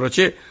 그렇지.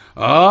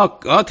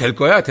 될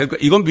거야.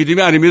 이건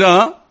믿음이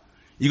아닙니다.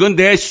 이건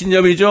내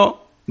신념이죠.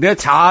 내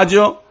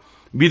자아죠.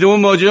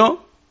 믿음은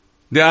뭐죠?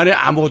 내 안에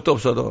아무것도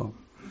없어도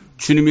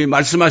주님이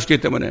말씀하시기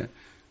때문에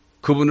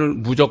그분을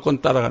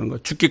무조건 따라가는 거,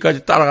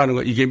 죽기까지 따라가는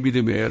거, 이게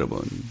믿음이에요,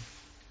 여러분.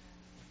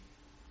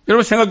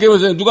 여러분 생각해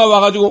보세요. 누가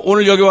와가지고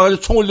오늘 여기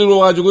와가지고 총을 들고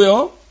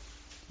와가지고요.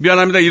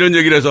 미안합니다. 이런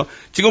얘기를 해서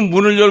지금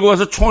문을 열고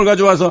와서 총을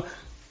가져와서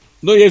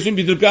너 예수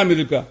믿을 거야, 안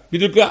믿을 거야?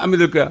 믿을 거야, 안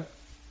믿을 거야?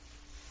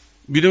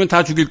 믿으면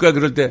다 죽일 거야.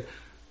 그럴 때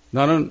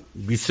나는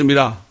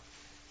믿습니다.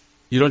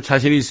 이런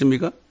자신이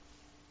있습니까?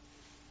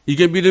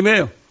 이게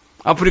믿음이에요.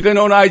 아프리카에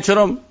나온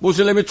아이처럼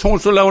모슬렘이 총을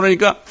쏠려고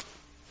그러니까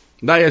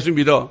나 예수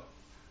믿어.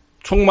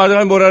 총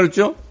맞으면 뭐라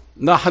그랬죠?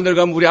 나 하늘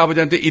가면 우리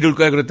아버지한테 이룰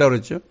거야 그랬다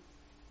그랬죠?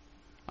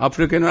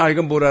 아프리카에 있는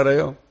아이가 뭘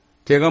알아요?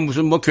 걔가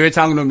무슨 교회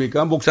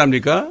장로입니까?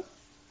 목사입니까?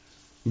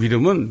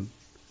 믿음은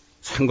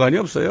상관이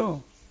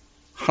없어요.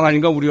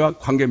 하나님과 우리와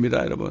관계입니다,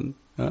 여러분.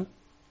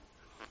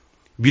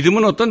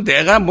 믿음은 어떤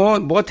내가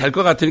뭐가 될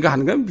것 같으니까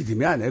하는 건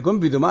믿음이 아니에요. 그건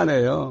믿음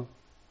아니에요.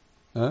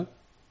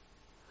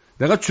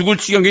 내가 죽을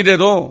지경이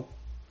돼도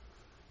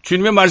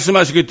주님의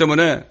말씀하시기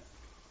때문에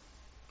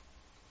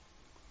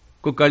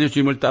끝까지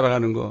주님을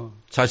따라가는 거,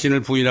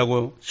 자신을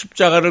부인하고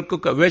십자가를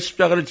왜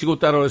십자가를 지고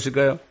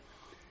따라왔을까요?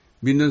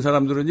 믿는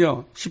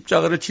사람들은요,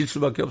 십자가를 질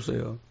수밖에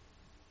없어요.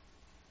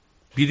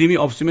 믿음이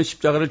없으면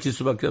십자가를 질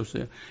수밖에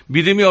없어요.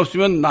 믿음이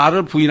없으면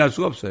나를 부인할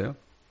수가 없어요.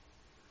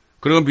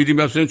 그리고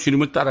믿음이 없으면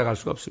주님을 따라갈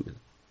수가 없습니다.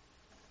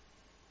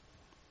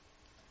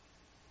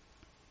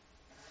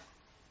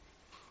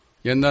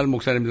 옛날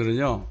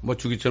목사님들은요, 뭐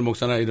주기철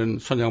목사나 이런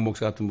선양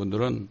목사 같은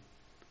분들은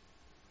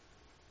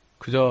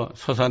그저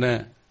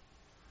서산에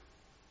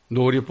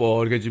노을이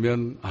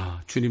뻘개지면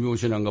주님이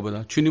오시는가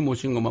보다. 주님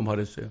오신 것만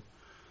바랬어요.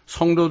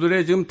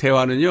 성도들의 지금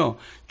대화는요,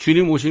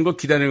 주님 오신 거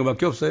기다리는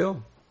것밖에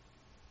없어요.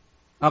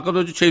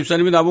 아까도 제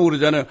집사님이 나보고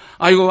그러잖아요.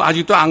 이거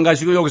아직도 안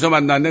가시고 여기서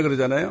만났네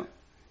그러잖아요.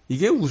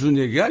 이게 무슨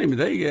얘기가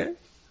아닙니다, 이게.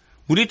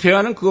 우리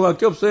대화는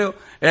그거밖에 없어요.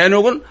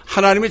 에녹은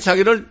하나님이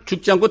자기를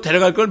죽지 않고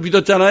데려갈 걸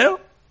믿었잖아요.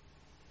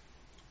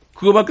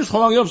 그거밖에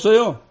소망이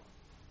없어요.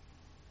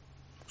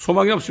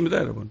 소망이 없습니다,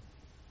 여러분.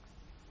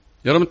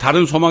 여러분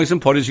다른 소망 있으면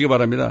버리시기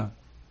바랍니다.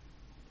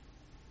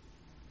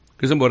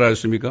 그래서 뭐라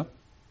했습니까?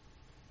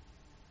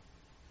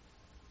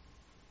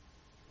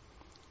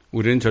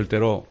 우리는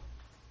절대로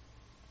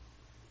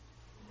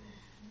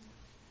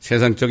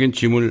세상적인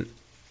짐을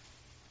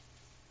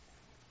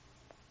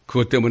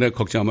그것 때문에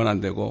걱정하면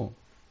안 되고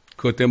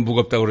그것 때문에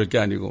무겁다고 그럴 게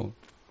아니고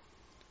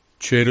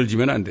죄를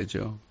지면 안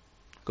되죠.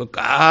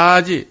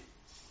 끝까지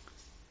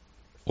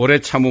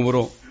오래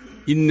참음으로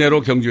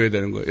인내로 경주해야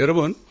되는 거예요.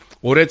 여러분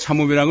오래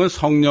참음이라는 건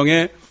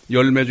성령의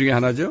열매 중에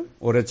하나죠.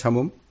 오래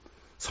참음.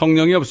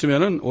 성령이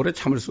없으면 오래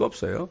참을 수가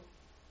없어요.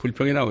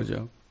 불평이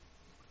나오죠.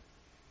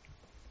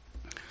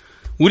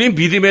 우리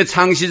믿음의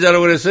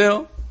창시자라고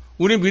그랬어요.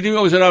 우리 믿음이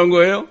어디서 나온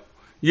거예요?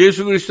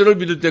 예수 그리스도를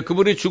믿을 때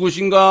그분이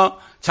죽으신가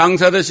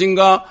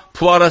장사되신가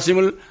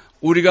부활하심을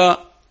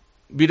우리가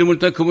믿음을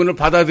통해 그분을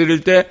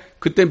받아들일 때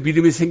그때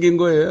믿음이 생긴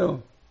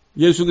거예요.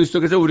 예수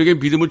그리스도께서 우리에게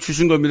믿음을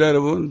주신 겁니다,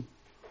 여러분.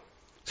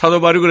 사도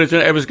바울이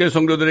그랬잖아요. 에베소교회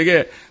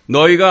성도들에게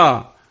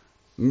너희가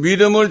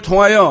믿음을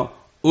통하여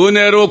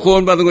은혜로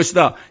구원받은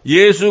것이다.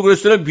 예수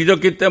그리스도를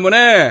믿었기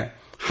때문에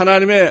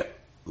하나님의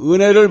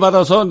은혜를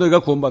받아서 너희가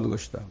구원받은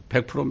것이다.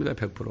 100%입니다.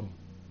 100%.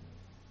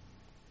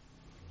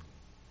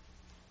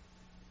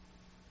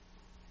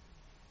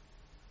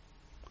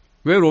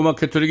 왜 로마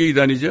캐톨릭이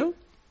이단이죠?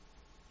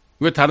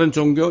 왜 다른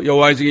종교,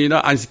 여호와의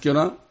증인이나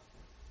안식교나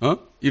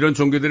이런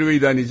종교들이 왜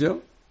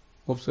이단이죠?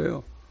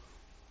 없어요.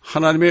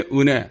 하나님의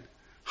은혜,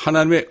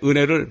 하나님의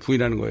은혜를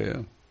부인하는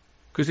거예요.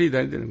 그래서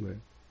이단이 되는 거예요.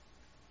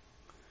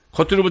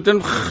 겉으로 볼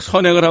때는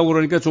선행을 하고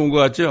그러니까 좋은 것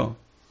같죠?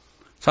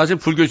 사실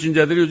불교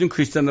신자들이 요즘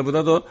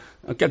크리스찬들보다 더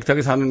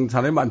깨끗하게 사는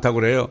사람이 많다고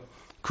그래요.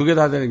 그게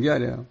다 되는 게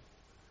아니에요.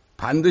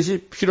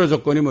 반드시 필요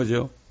조건이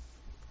뭐죠?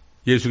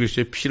 예수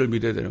그리스도의 피를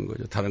믿어야 되는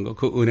거죠. 다른 거,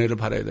 그 은혜를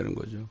바라야 되는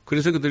거죠.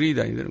 그래서 그들이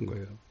이단이 되는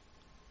거예요.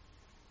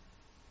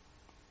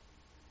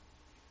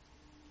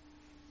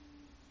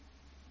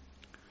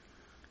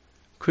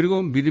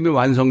 그리고 믿음의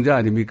완성자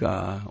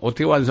아닙니까?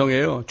 어떻게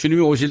완성해요?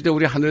 주님이 오실 때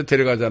우리 하늘에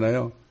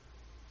데려가잖아요.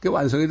 그게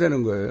완성이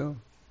되는 거예요.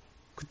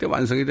 그때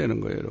완성이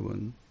되는 거예요,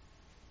 여러분.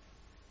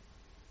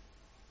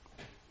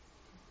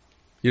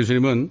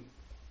 예수님은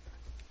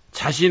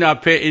자신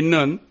앞에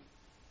있는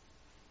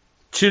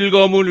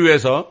즐거움을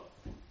위해서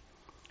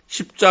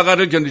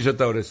십자가를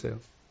견디셨다고 그랬어요.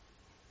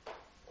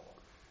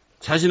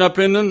 자신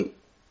앞에 있는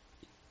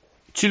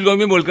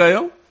즐거움이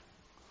뭘까요?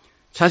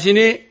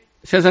 자신이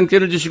세상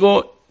죄를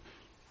지시고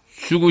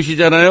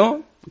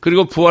죽으시잖아요.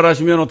 그리고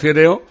부활하시면 어떻게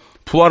돼요?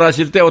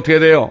 부활하실 때 어떻게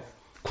돼요?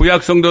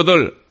 구약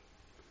성도들이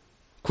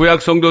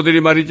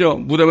말이죠.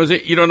 무덤에서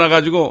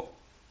일어나가지고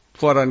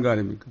부활하는 거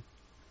아닙니까?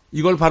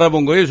 이걸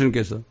바라본 거예요,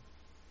 주님께서.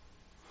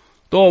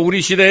 또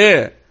우리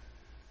시대에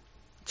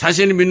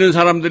자신이 믿는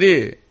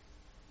사람들이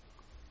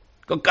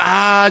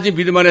끝까지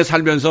믿음 안에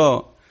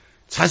살면서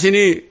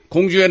자신이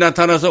공중에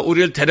나타나서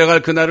우리를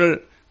데려갈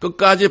그날을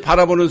끝까지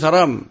바라보는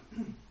사람,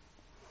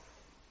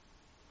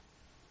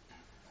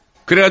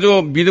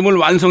 그래가지고 믿음을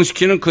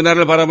완성시키는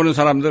그날을 바라보는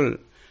사람들,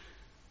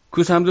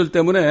 그 사람들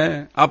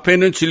때문에 앞에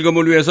있는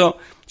즐거움을 위해서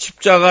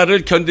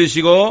십자가를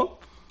견디시고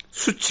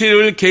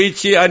수치를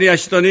개의치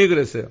아니하시더니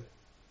그랬어요.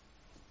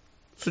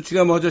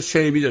 수치가 뭐죠?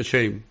 쉐임이죠,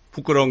 쉐임.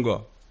 부끄러운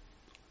거.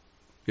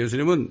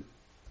 예수님은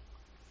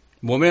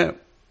몸에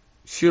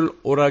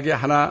실오라기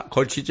하나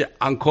걸치지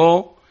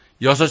않고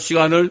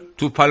 6시간을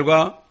두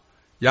팔과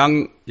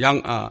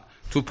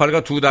두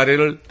팔과 두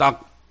다리를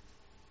딱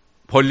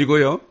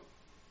벌리고요.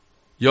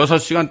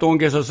 6시간 동안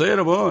계셨어요,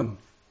 여러분.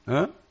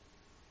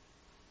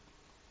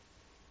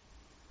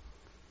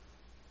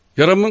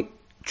 여러분,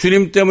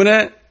 주님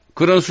때문에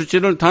그런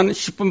수치를 단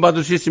 10분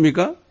받을 수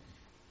있습니까?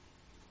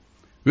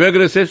 왜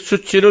그랬어요?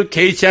 수치를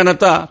개의치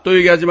않았다. 또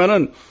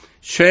얘기하지만은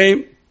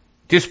shame,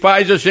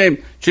 despise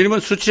shame. 주님은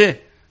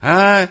수치.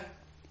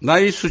 나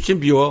이 수치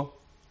미워.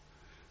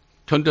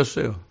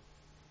 견뎠어요.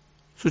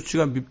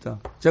 수치가 밉다.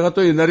 제가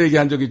또 옛날에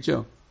얘기한 적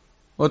있죠.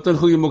 어떤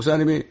흑인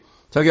목사님이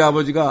자기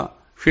아버지가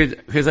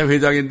회사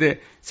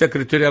회장인데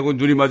세크리터리하고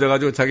눈이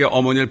맞아가지고 자기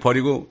어머니를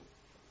버리고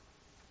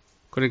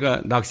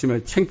그러니까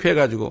낙심해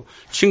창피해가지고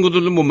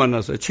친구들도 못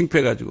만났어요.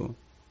 창피해가지고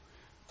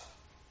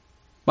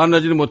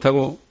만나지도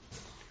못하고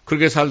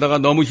그렇게 살다가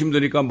너무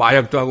힘드니까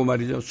마약도 하고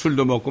말이죠.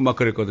 술도 먹고 막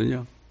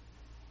그랬거든요.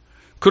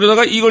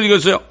 그러다가 이걸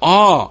읽었어요.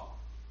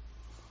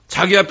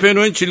 자기 앞에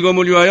놓인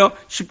즐거움을 위하여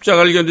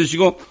십자가를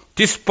견디시고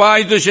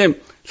despise shame,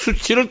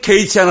 수치를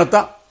개의치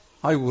않았다.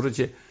 아이고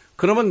그렇지.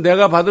 그러면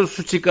내가 받을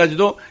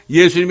수치까지도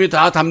예수님이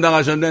다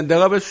담당하셨는데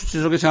내가 왜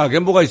수치 속에 생각해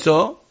뭐가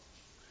있어?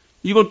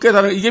 이걸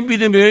깨달은, 이게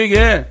믿음이에요,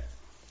 이게.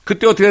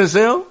 그때 어떻게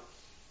됐어요?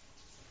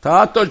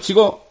 다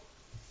떨치고,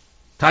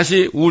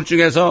 다시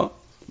우울증에서,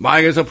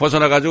 마약에서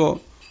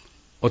벗어나가지고,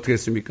 어떻게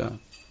했습니까?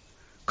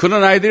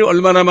 그런 아이들이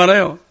얼마나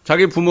많아요?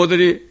 자기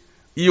부모들이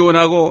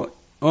이혼하고,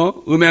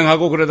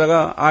 음행하고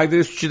그러다가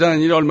아이들이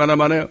수치당하는 일이 얼마나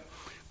많아요?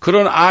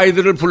 그런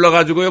아이들을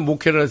불러가지고요,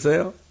 목회를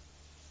했어요.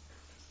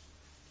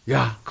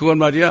 야, 그건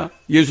말이야.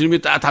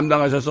 예수님이 다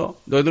담당하셔서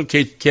너희들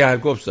개할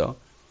거 없어.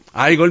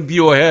 이걸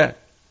미워해.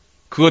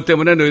 그것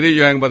때문에 너희들이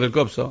영향받을 거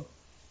없어.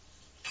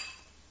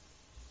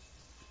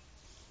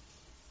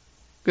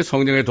 그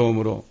성령의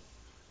도움으로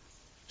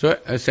저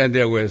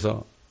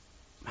샌디에고에서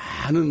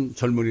많은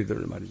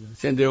젊은이들을 말이죠.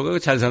 샌디에고가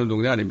잘 사는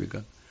동네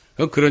아닙니까?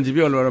 그런 집이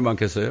얼마나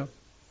많겠어요?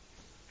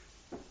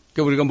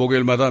 그러니까 우리가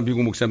목요일마다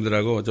미국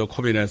목사님들하고 저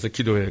코비나에서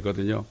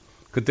기도했거든요.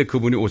 그때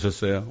그분이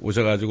오셨어요.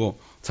 오셔가지고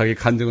자기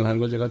간증을 하는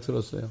걸 제가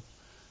들었어요.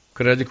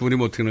 그래야지 그분이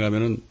뭐 어떻게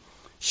하면은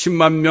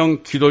 10만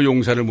명 기도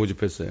용사를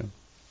모집했어요.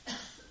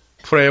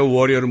 프레이어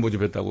워리어를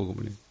모집했다고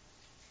그분이.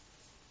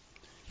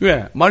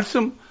 왜?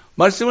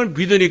 말씀을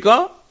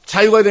믿으니까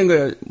자유가 된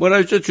거예요. 뭐라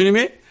했죠?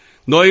 주님이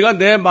너희가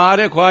내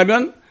말에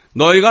거하면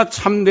너희가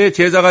참 내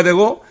제자가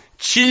되고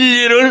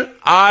진리를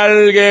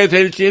알게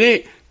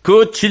될지니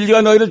그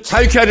진리가 너희를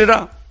자유케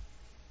하리라.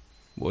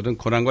 모든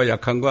고난과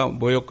약함과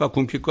모욕과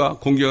궁핍과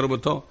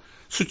공경으로부터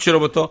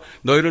수치로부터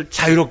너희를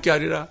자유롭게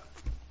하리라.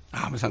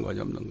 아무 상관이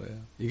없는 거예요.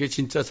 이게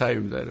진짜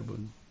자유입니다,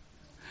 여러분.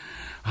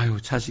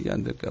 자식이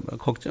안 될까봐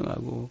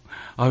걱정하고,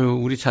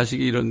 우리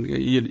자식이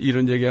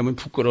이런 얘기하면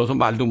부끄러워서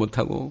말도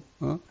못하고,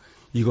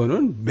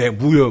 이거는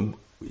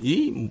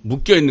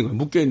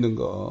묶여있는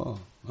거.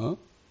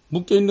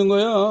 묶여있는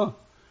거야.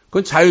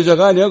 그건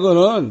자유자가 아니야,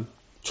 그거는.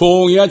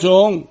 종이야,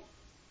 종.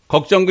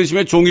 걱정,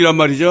 근심의 종이란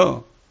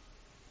말이죠.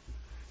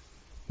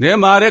 내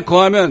말에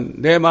거하면,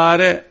 내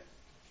말에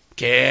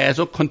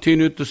계속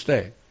continue to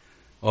stay.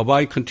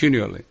 abide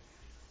continually.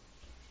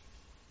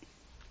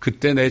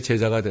 그때 내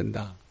제자가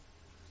된다.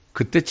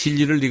 그때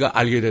진리를 네가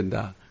알게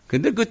된다.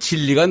 근데 그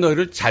진리가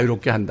너희를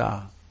자유롭게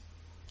한다.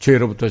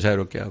 죄로부터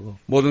자유롭게 하고,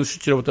 모든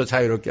수치로부터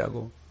자유롭게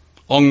하고,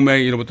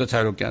 얽매이로부터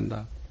자유롭게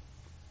한다.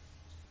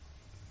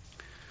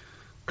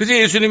 그래서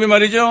예수님이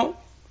말이죠.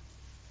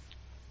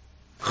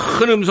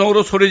 큰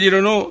음성으로 소리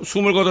지른 후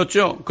숨을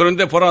거뒀죠.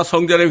 그런데 보라,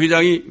 성전의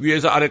휘장이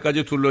위에서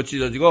아래까지 둘러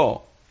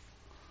찢어지고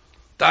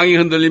땅이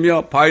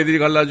흔들리며 바위들이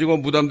갈라지고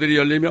무덤들이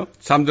열리며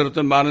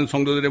잠들었던 많은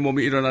성도들의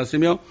몸이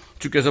일어났으며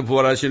주께서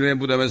부활하신 후에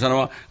무덤에서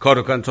나와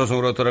거룩한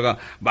조성으로 들어가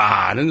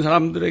많은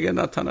사람들에게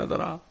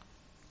나타나더라.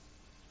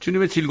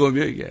 주님의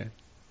즐거움이요, 이게.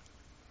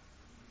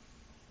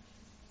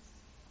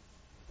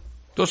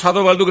 또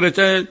사도 바울도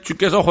그랬잖아요.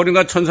 주께서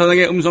호련과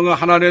천사장의 음성과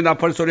하나님의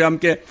나팔 소리와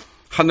함께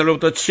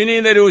하늘로부터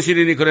친히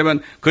내려오시리니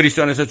그러면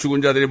그리스도 안에서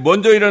죽은 자들이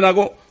먼저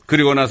일어나고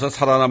그리고 나서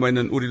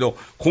살아남아있는 우리도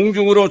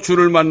공중으로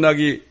주를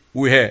만나기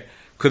위해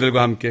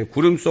그들과 함께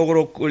구름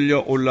속으로 끌려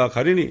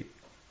올라가리니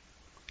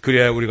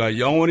그래야 우리가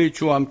영원히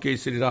주와 함께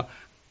있으리라.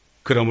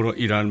 그러므로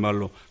이러한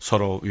말로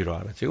서로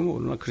위로하라. 지금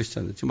오늘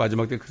크리스찬들, 지금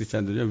마지막 때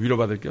크리스찬들은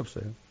위로받을 게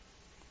없어요.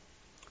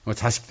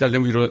 자식 잘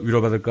되면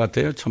위로받을 것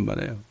같아요?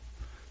 천만에요.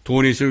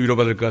 돈이 있으면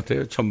위로받을 것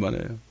같아요?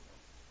 천만에요.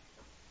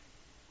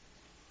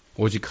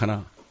 오직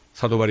하나,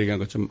 사도 바울이 얘기한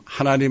것처럼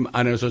하나님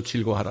안에서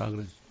즐거워하라.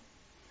 그러죠.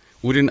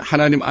 우린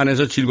하나님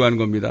안에서 즐거워하는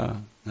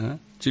겁니다.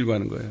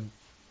 즐거워하는 거예요.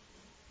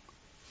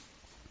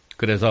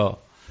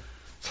 그래서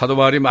사도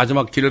바울이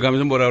마지막 길을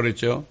가면서 뭐라고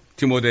그랬죠?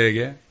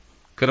 디모데에게.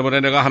 그러므로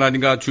내가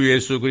하나님과 주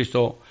예수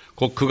그리스도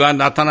곧 그가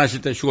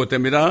나타나실 때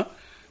휴거됩니다.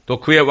 또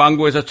그의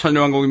왕국에서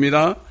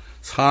천년왕국입니다.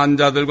 산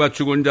자들과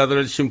죽은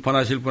자들을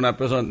심판하실 분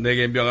앞에서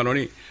내게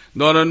명하노니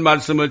너는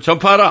말씀을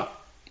전파하라.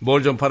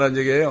 뭘 전파하라는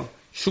얘기예요?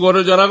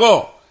 휴거를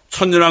전하고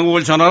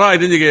천년왕국을 전하라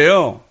이런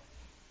얘기예요.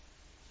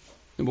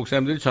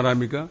 목사님들이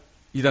전합니까?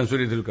 이단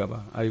소리 들을까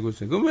봐. 아이고,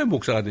 그럼 왜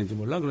목사가 된지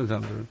몰라? 그런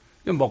사람들은.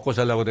 먹고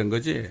살라고 된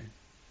거지.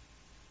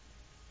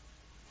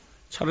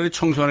 차라리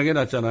청소하는 게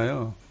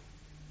낫잖아요.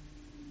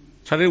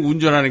 차라리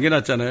운전하는 게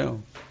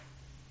낫잖아요.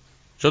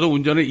 저도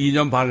운전을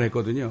 2년 반을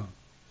했거든요.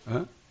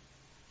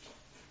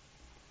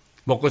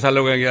 먹고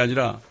살려고 한 게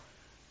아니라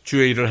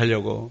주의 일을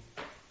하려고.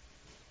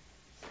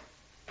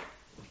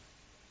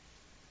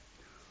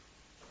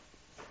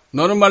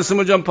 너는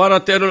말씀을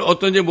전파하라. 때를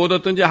어떤지 못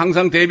어떤지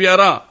항상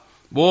대비하라.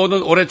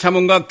 모든 오래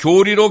참음과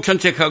교리로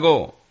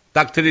견책하고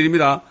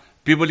닥트린입니다.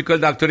 비블리컬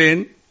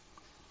닥트린.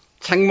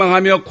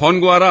 책망하며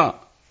권고하라.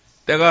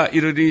 때가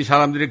이르니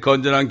사람들이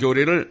건전한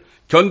교리를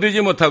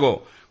견디지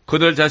못하고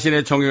그들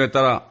자신의 정욕에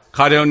따라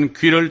가려운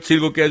귀를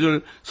즐겁게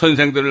해줄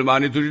선생들을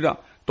많이 두리라.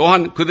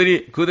 또한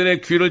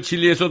그들의 귀를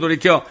진리에서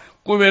돌이켜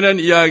꾸며낸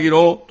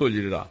이야기로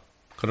돌리리라.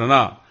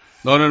 그러나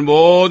너는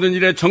모든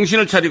일에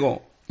정신을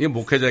차리고, 이게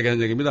목회자에게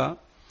하는 얘기입니다.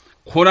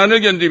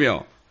 고난을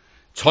견디며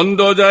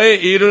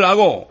전도자의 일을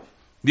하고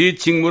네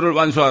직무를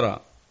완수하라.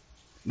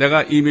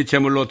 내가 이미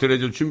제물로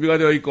드려줄 준비가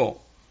되어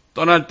있고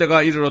떠날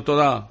때가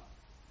이르렀도다.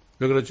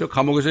 왜 그렇죠?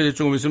 감옥에서 이제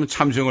조금 있으면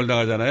참수형을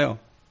당하잖아요.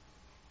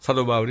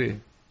 사도 바울이.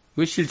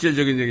 그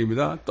실질적인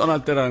얘기입니다.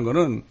 떠날 때라는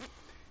거는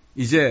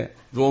이제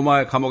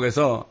로마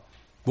감옥에서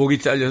목이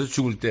잘려서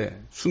죽을 때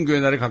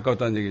순교의 날이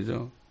가까웠다는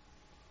얘기죠.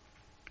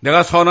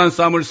 내가 선한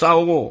싸움을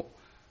싸우고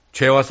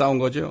죄와 싸운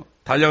거죠.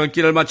 달려갈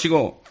길을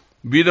마치고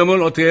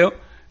믿음을 어떻게 해요?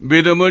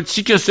 믿음을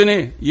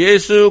지켰으니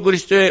예수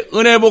그리스도의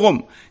은혜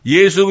복음,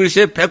 예수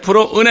그리스도의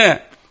 100%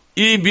 은혜,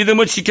 이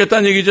믿음을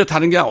지켰다는 얘기죠.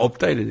 다른 게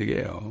없다 이런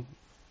얘기예요.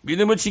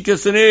 믿음을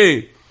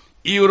지켰으니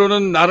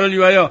이후로는 나를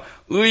위하여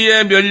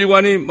의의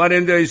면류관이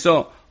마련되어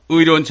있어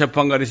의로운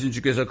재판관이신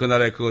주께서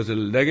그날에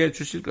그것을 내게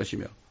주실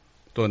것이며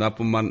또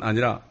나뿐만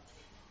아니라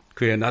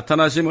그의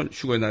나타나심을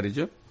휴거의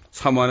날이죠.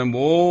 사모하는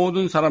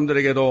모든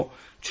사람들에게도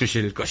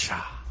주실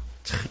것이라.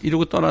 참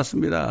이러고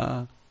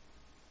떠났습니다.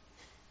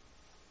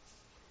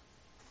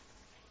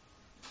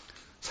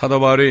 사도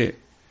바울이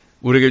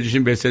우리에게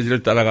주신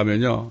메시지를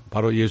따라가면요.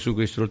 바로 예수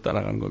그리스도를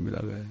따라가는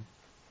겁니다.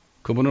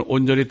 그분은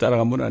온전히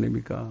따라간 분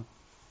아닙니까?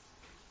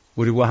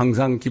 우리가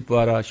항상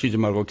기뻐하라, 쉬지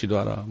말고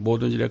기도하라,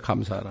 모든 일에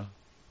감사하라.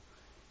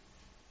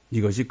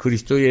 이것이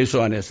그리스도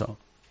예수 안에서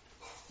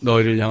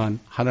너희를 향한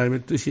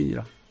하나님의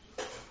뜻이니라.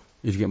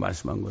 이렇게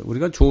말씀한 거예요.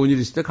 우리가 좋은 일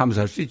있을 때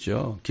감사할 수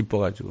있죠.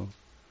 기뻐가지고.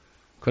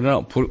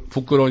 그러나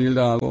부끄러운 일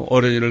당하고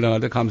어려운 일을 당할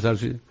때 감사할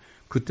수 있죠.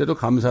 그때도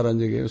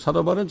감사라는 얘기예요.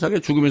 사도 바울은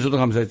자기가 죽으면서도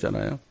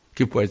감사했잖아요.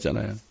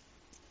 기뻐했잖아요.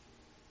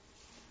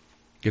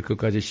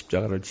 끝까지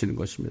십자가를 지는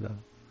것입니다.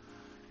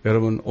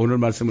 여러분 오늘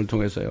말씀을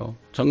통해서요.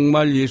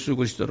 정말 예수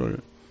그리스도를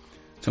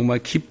정말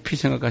깊이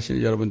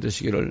생각하시는 여러분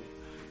되시기를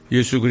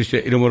예수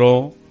그리스도의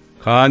이름으로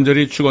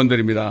간절히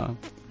축원드립니다.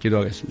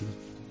 기도하겠습니다.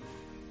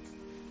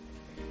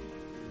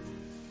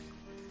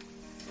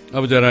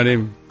 아버지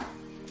하나님,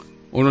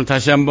 오늘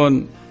다시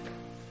한번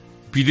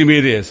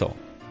믿음에 대해서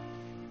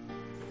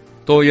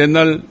또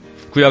옛날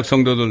구약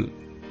성도들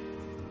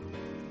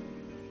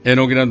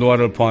에녹이나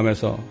노아를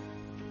포함해서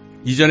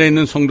이전에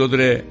있는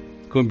성도들의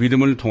그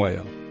믿음을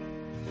통하여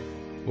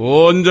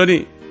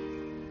온전히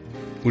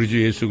우리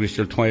주 예수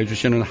그리스도를 통하여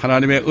주시는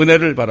하나님의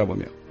은혜를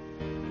바라보며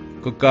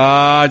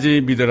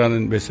끝까지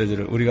믿으라는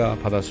메시지를 우리가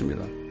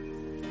받았습니다.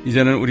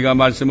 이제는 우리가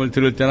말씀을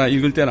들을 때나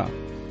읽을 때나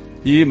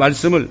이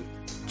말씀을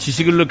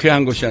지식을 넣게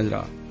한 것이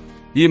아니라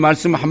이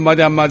말씀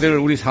한마디 한마디를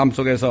우리 삶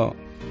속에서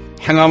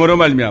행함으로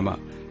말미암아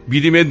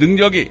믿음의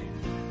능력이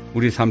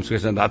우리 삶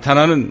속에서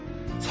나타나는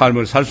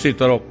삶을 살 수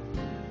있도록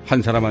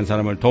한 사람 한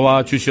사람을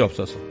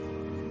도와주시옵소서.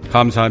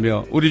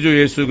 감사하며 우리 주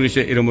예수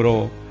그리스도의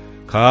이름으로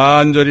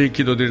간절히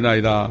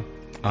기도드리나이다.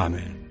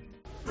 아멘.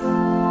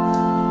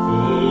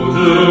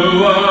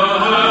 우주와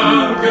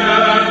함께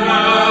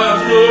나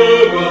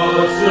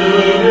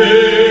죽었으니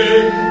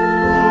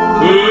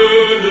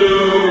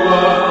우주와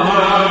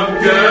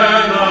함께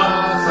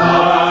나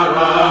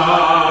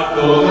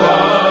살았도다.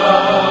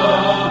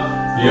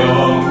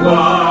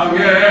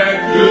 영광의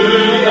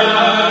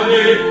그날이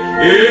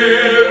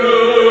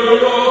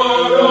이르러도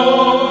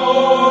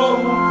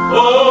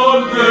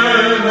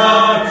언제나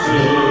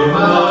주만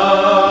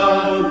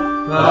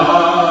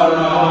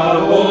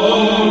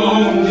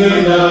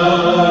바라봅니다.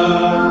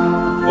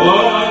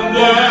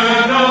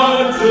 언제나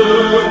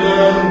주는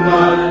날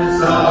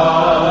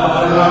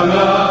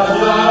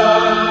사랑하사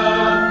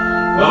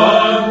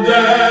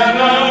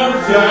언제나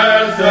새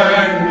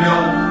생명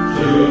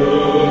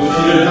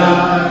주시나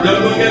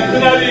영광의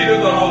그날이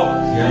이르도록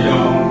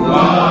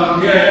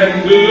영광의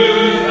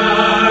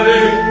그날이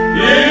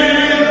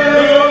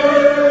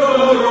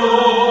이르도록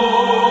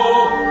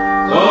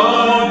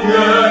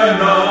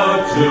언제나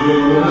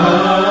주만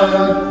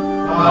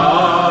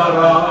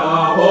바라봅니다.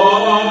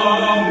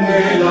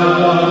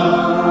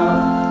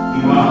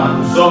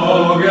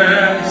 마음속에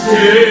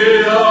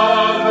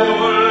시험을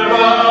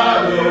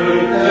받을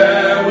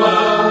때와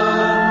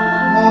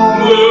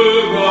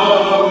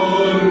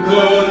무거운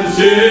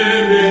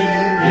근심이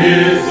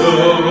있을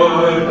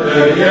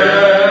때에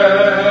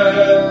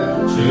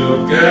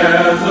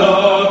주께서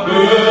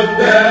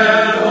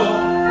그때도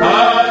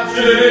같이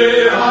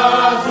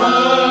하사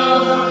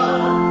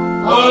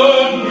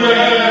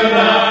언제나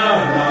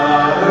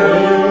나를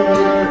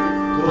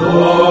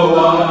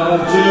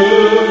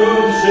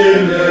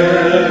도와주시네.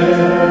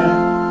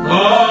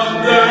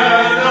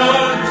 언제나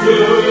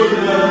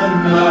주는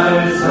날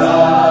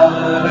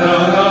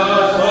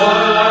사랑하사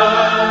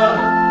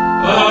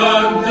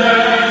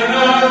언제나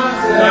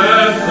새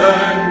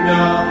생명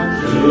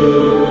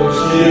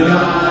주시나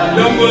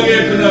영광의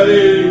그날이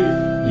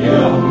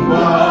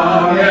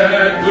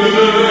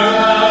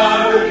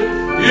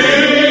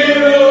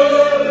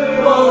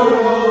이르도록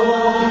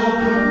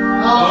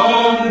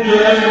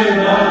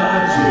언제나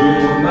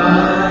주만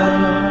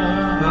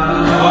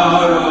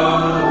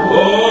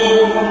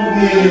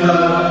바라봅니다.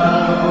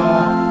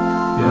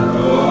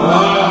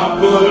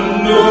 아픈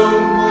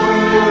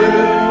눈물을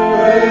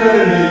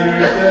흘릴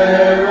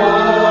때와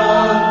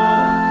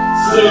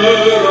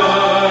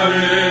쓰라린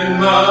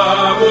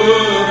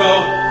마음으로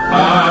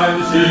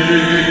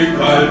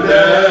간식할 때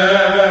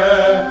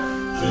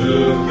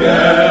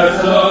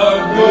주께서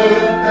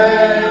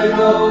그때도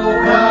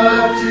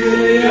같이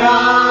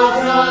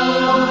하사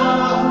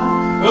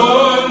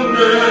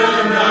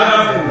언제나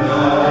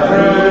나를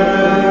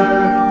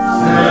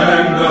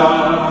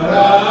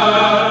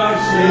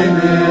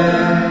생각하시네.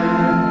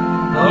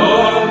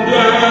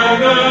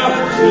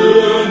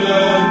 주는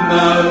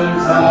날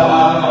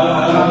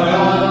살아가자.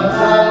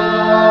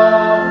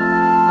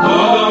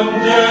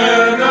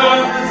 언제나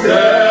새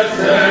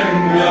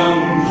생명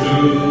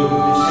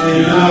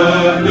주시는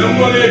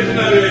영광의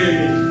그날에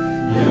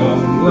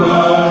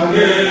영광의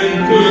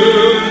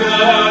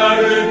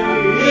그날을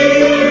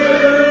이루어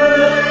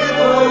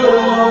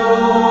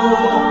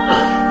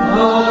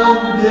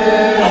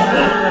언제나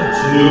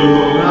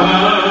주만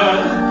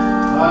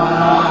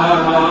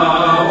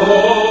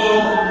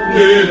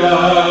바라봅니다.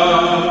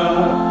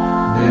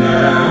 내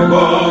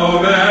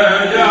몸의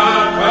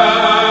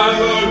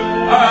약함을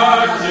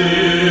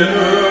아시는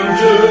주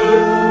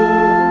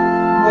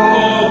못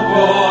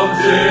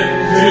번진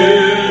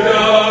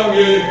지령이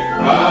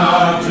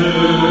아주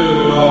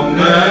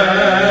없네.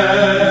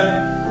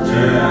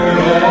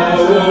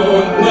 즐거운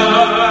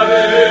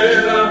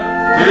날이나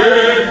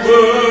기쁜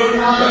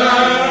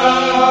날아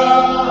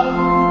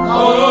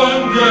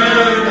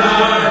언제나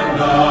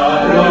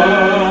나와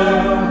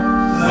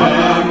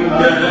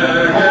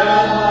상대가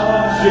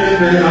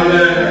신뢰하네.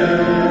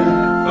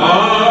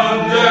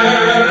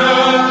 언제나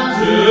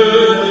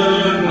주는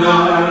날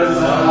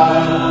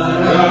살아가자.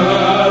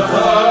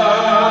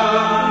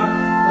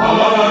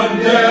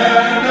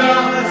 언제나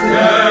새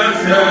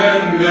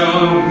생명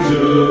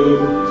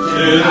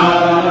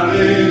주시나니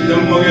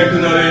영광의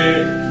그날에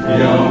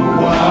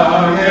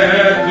영광의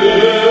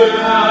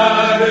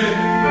그날에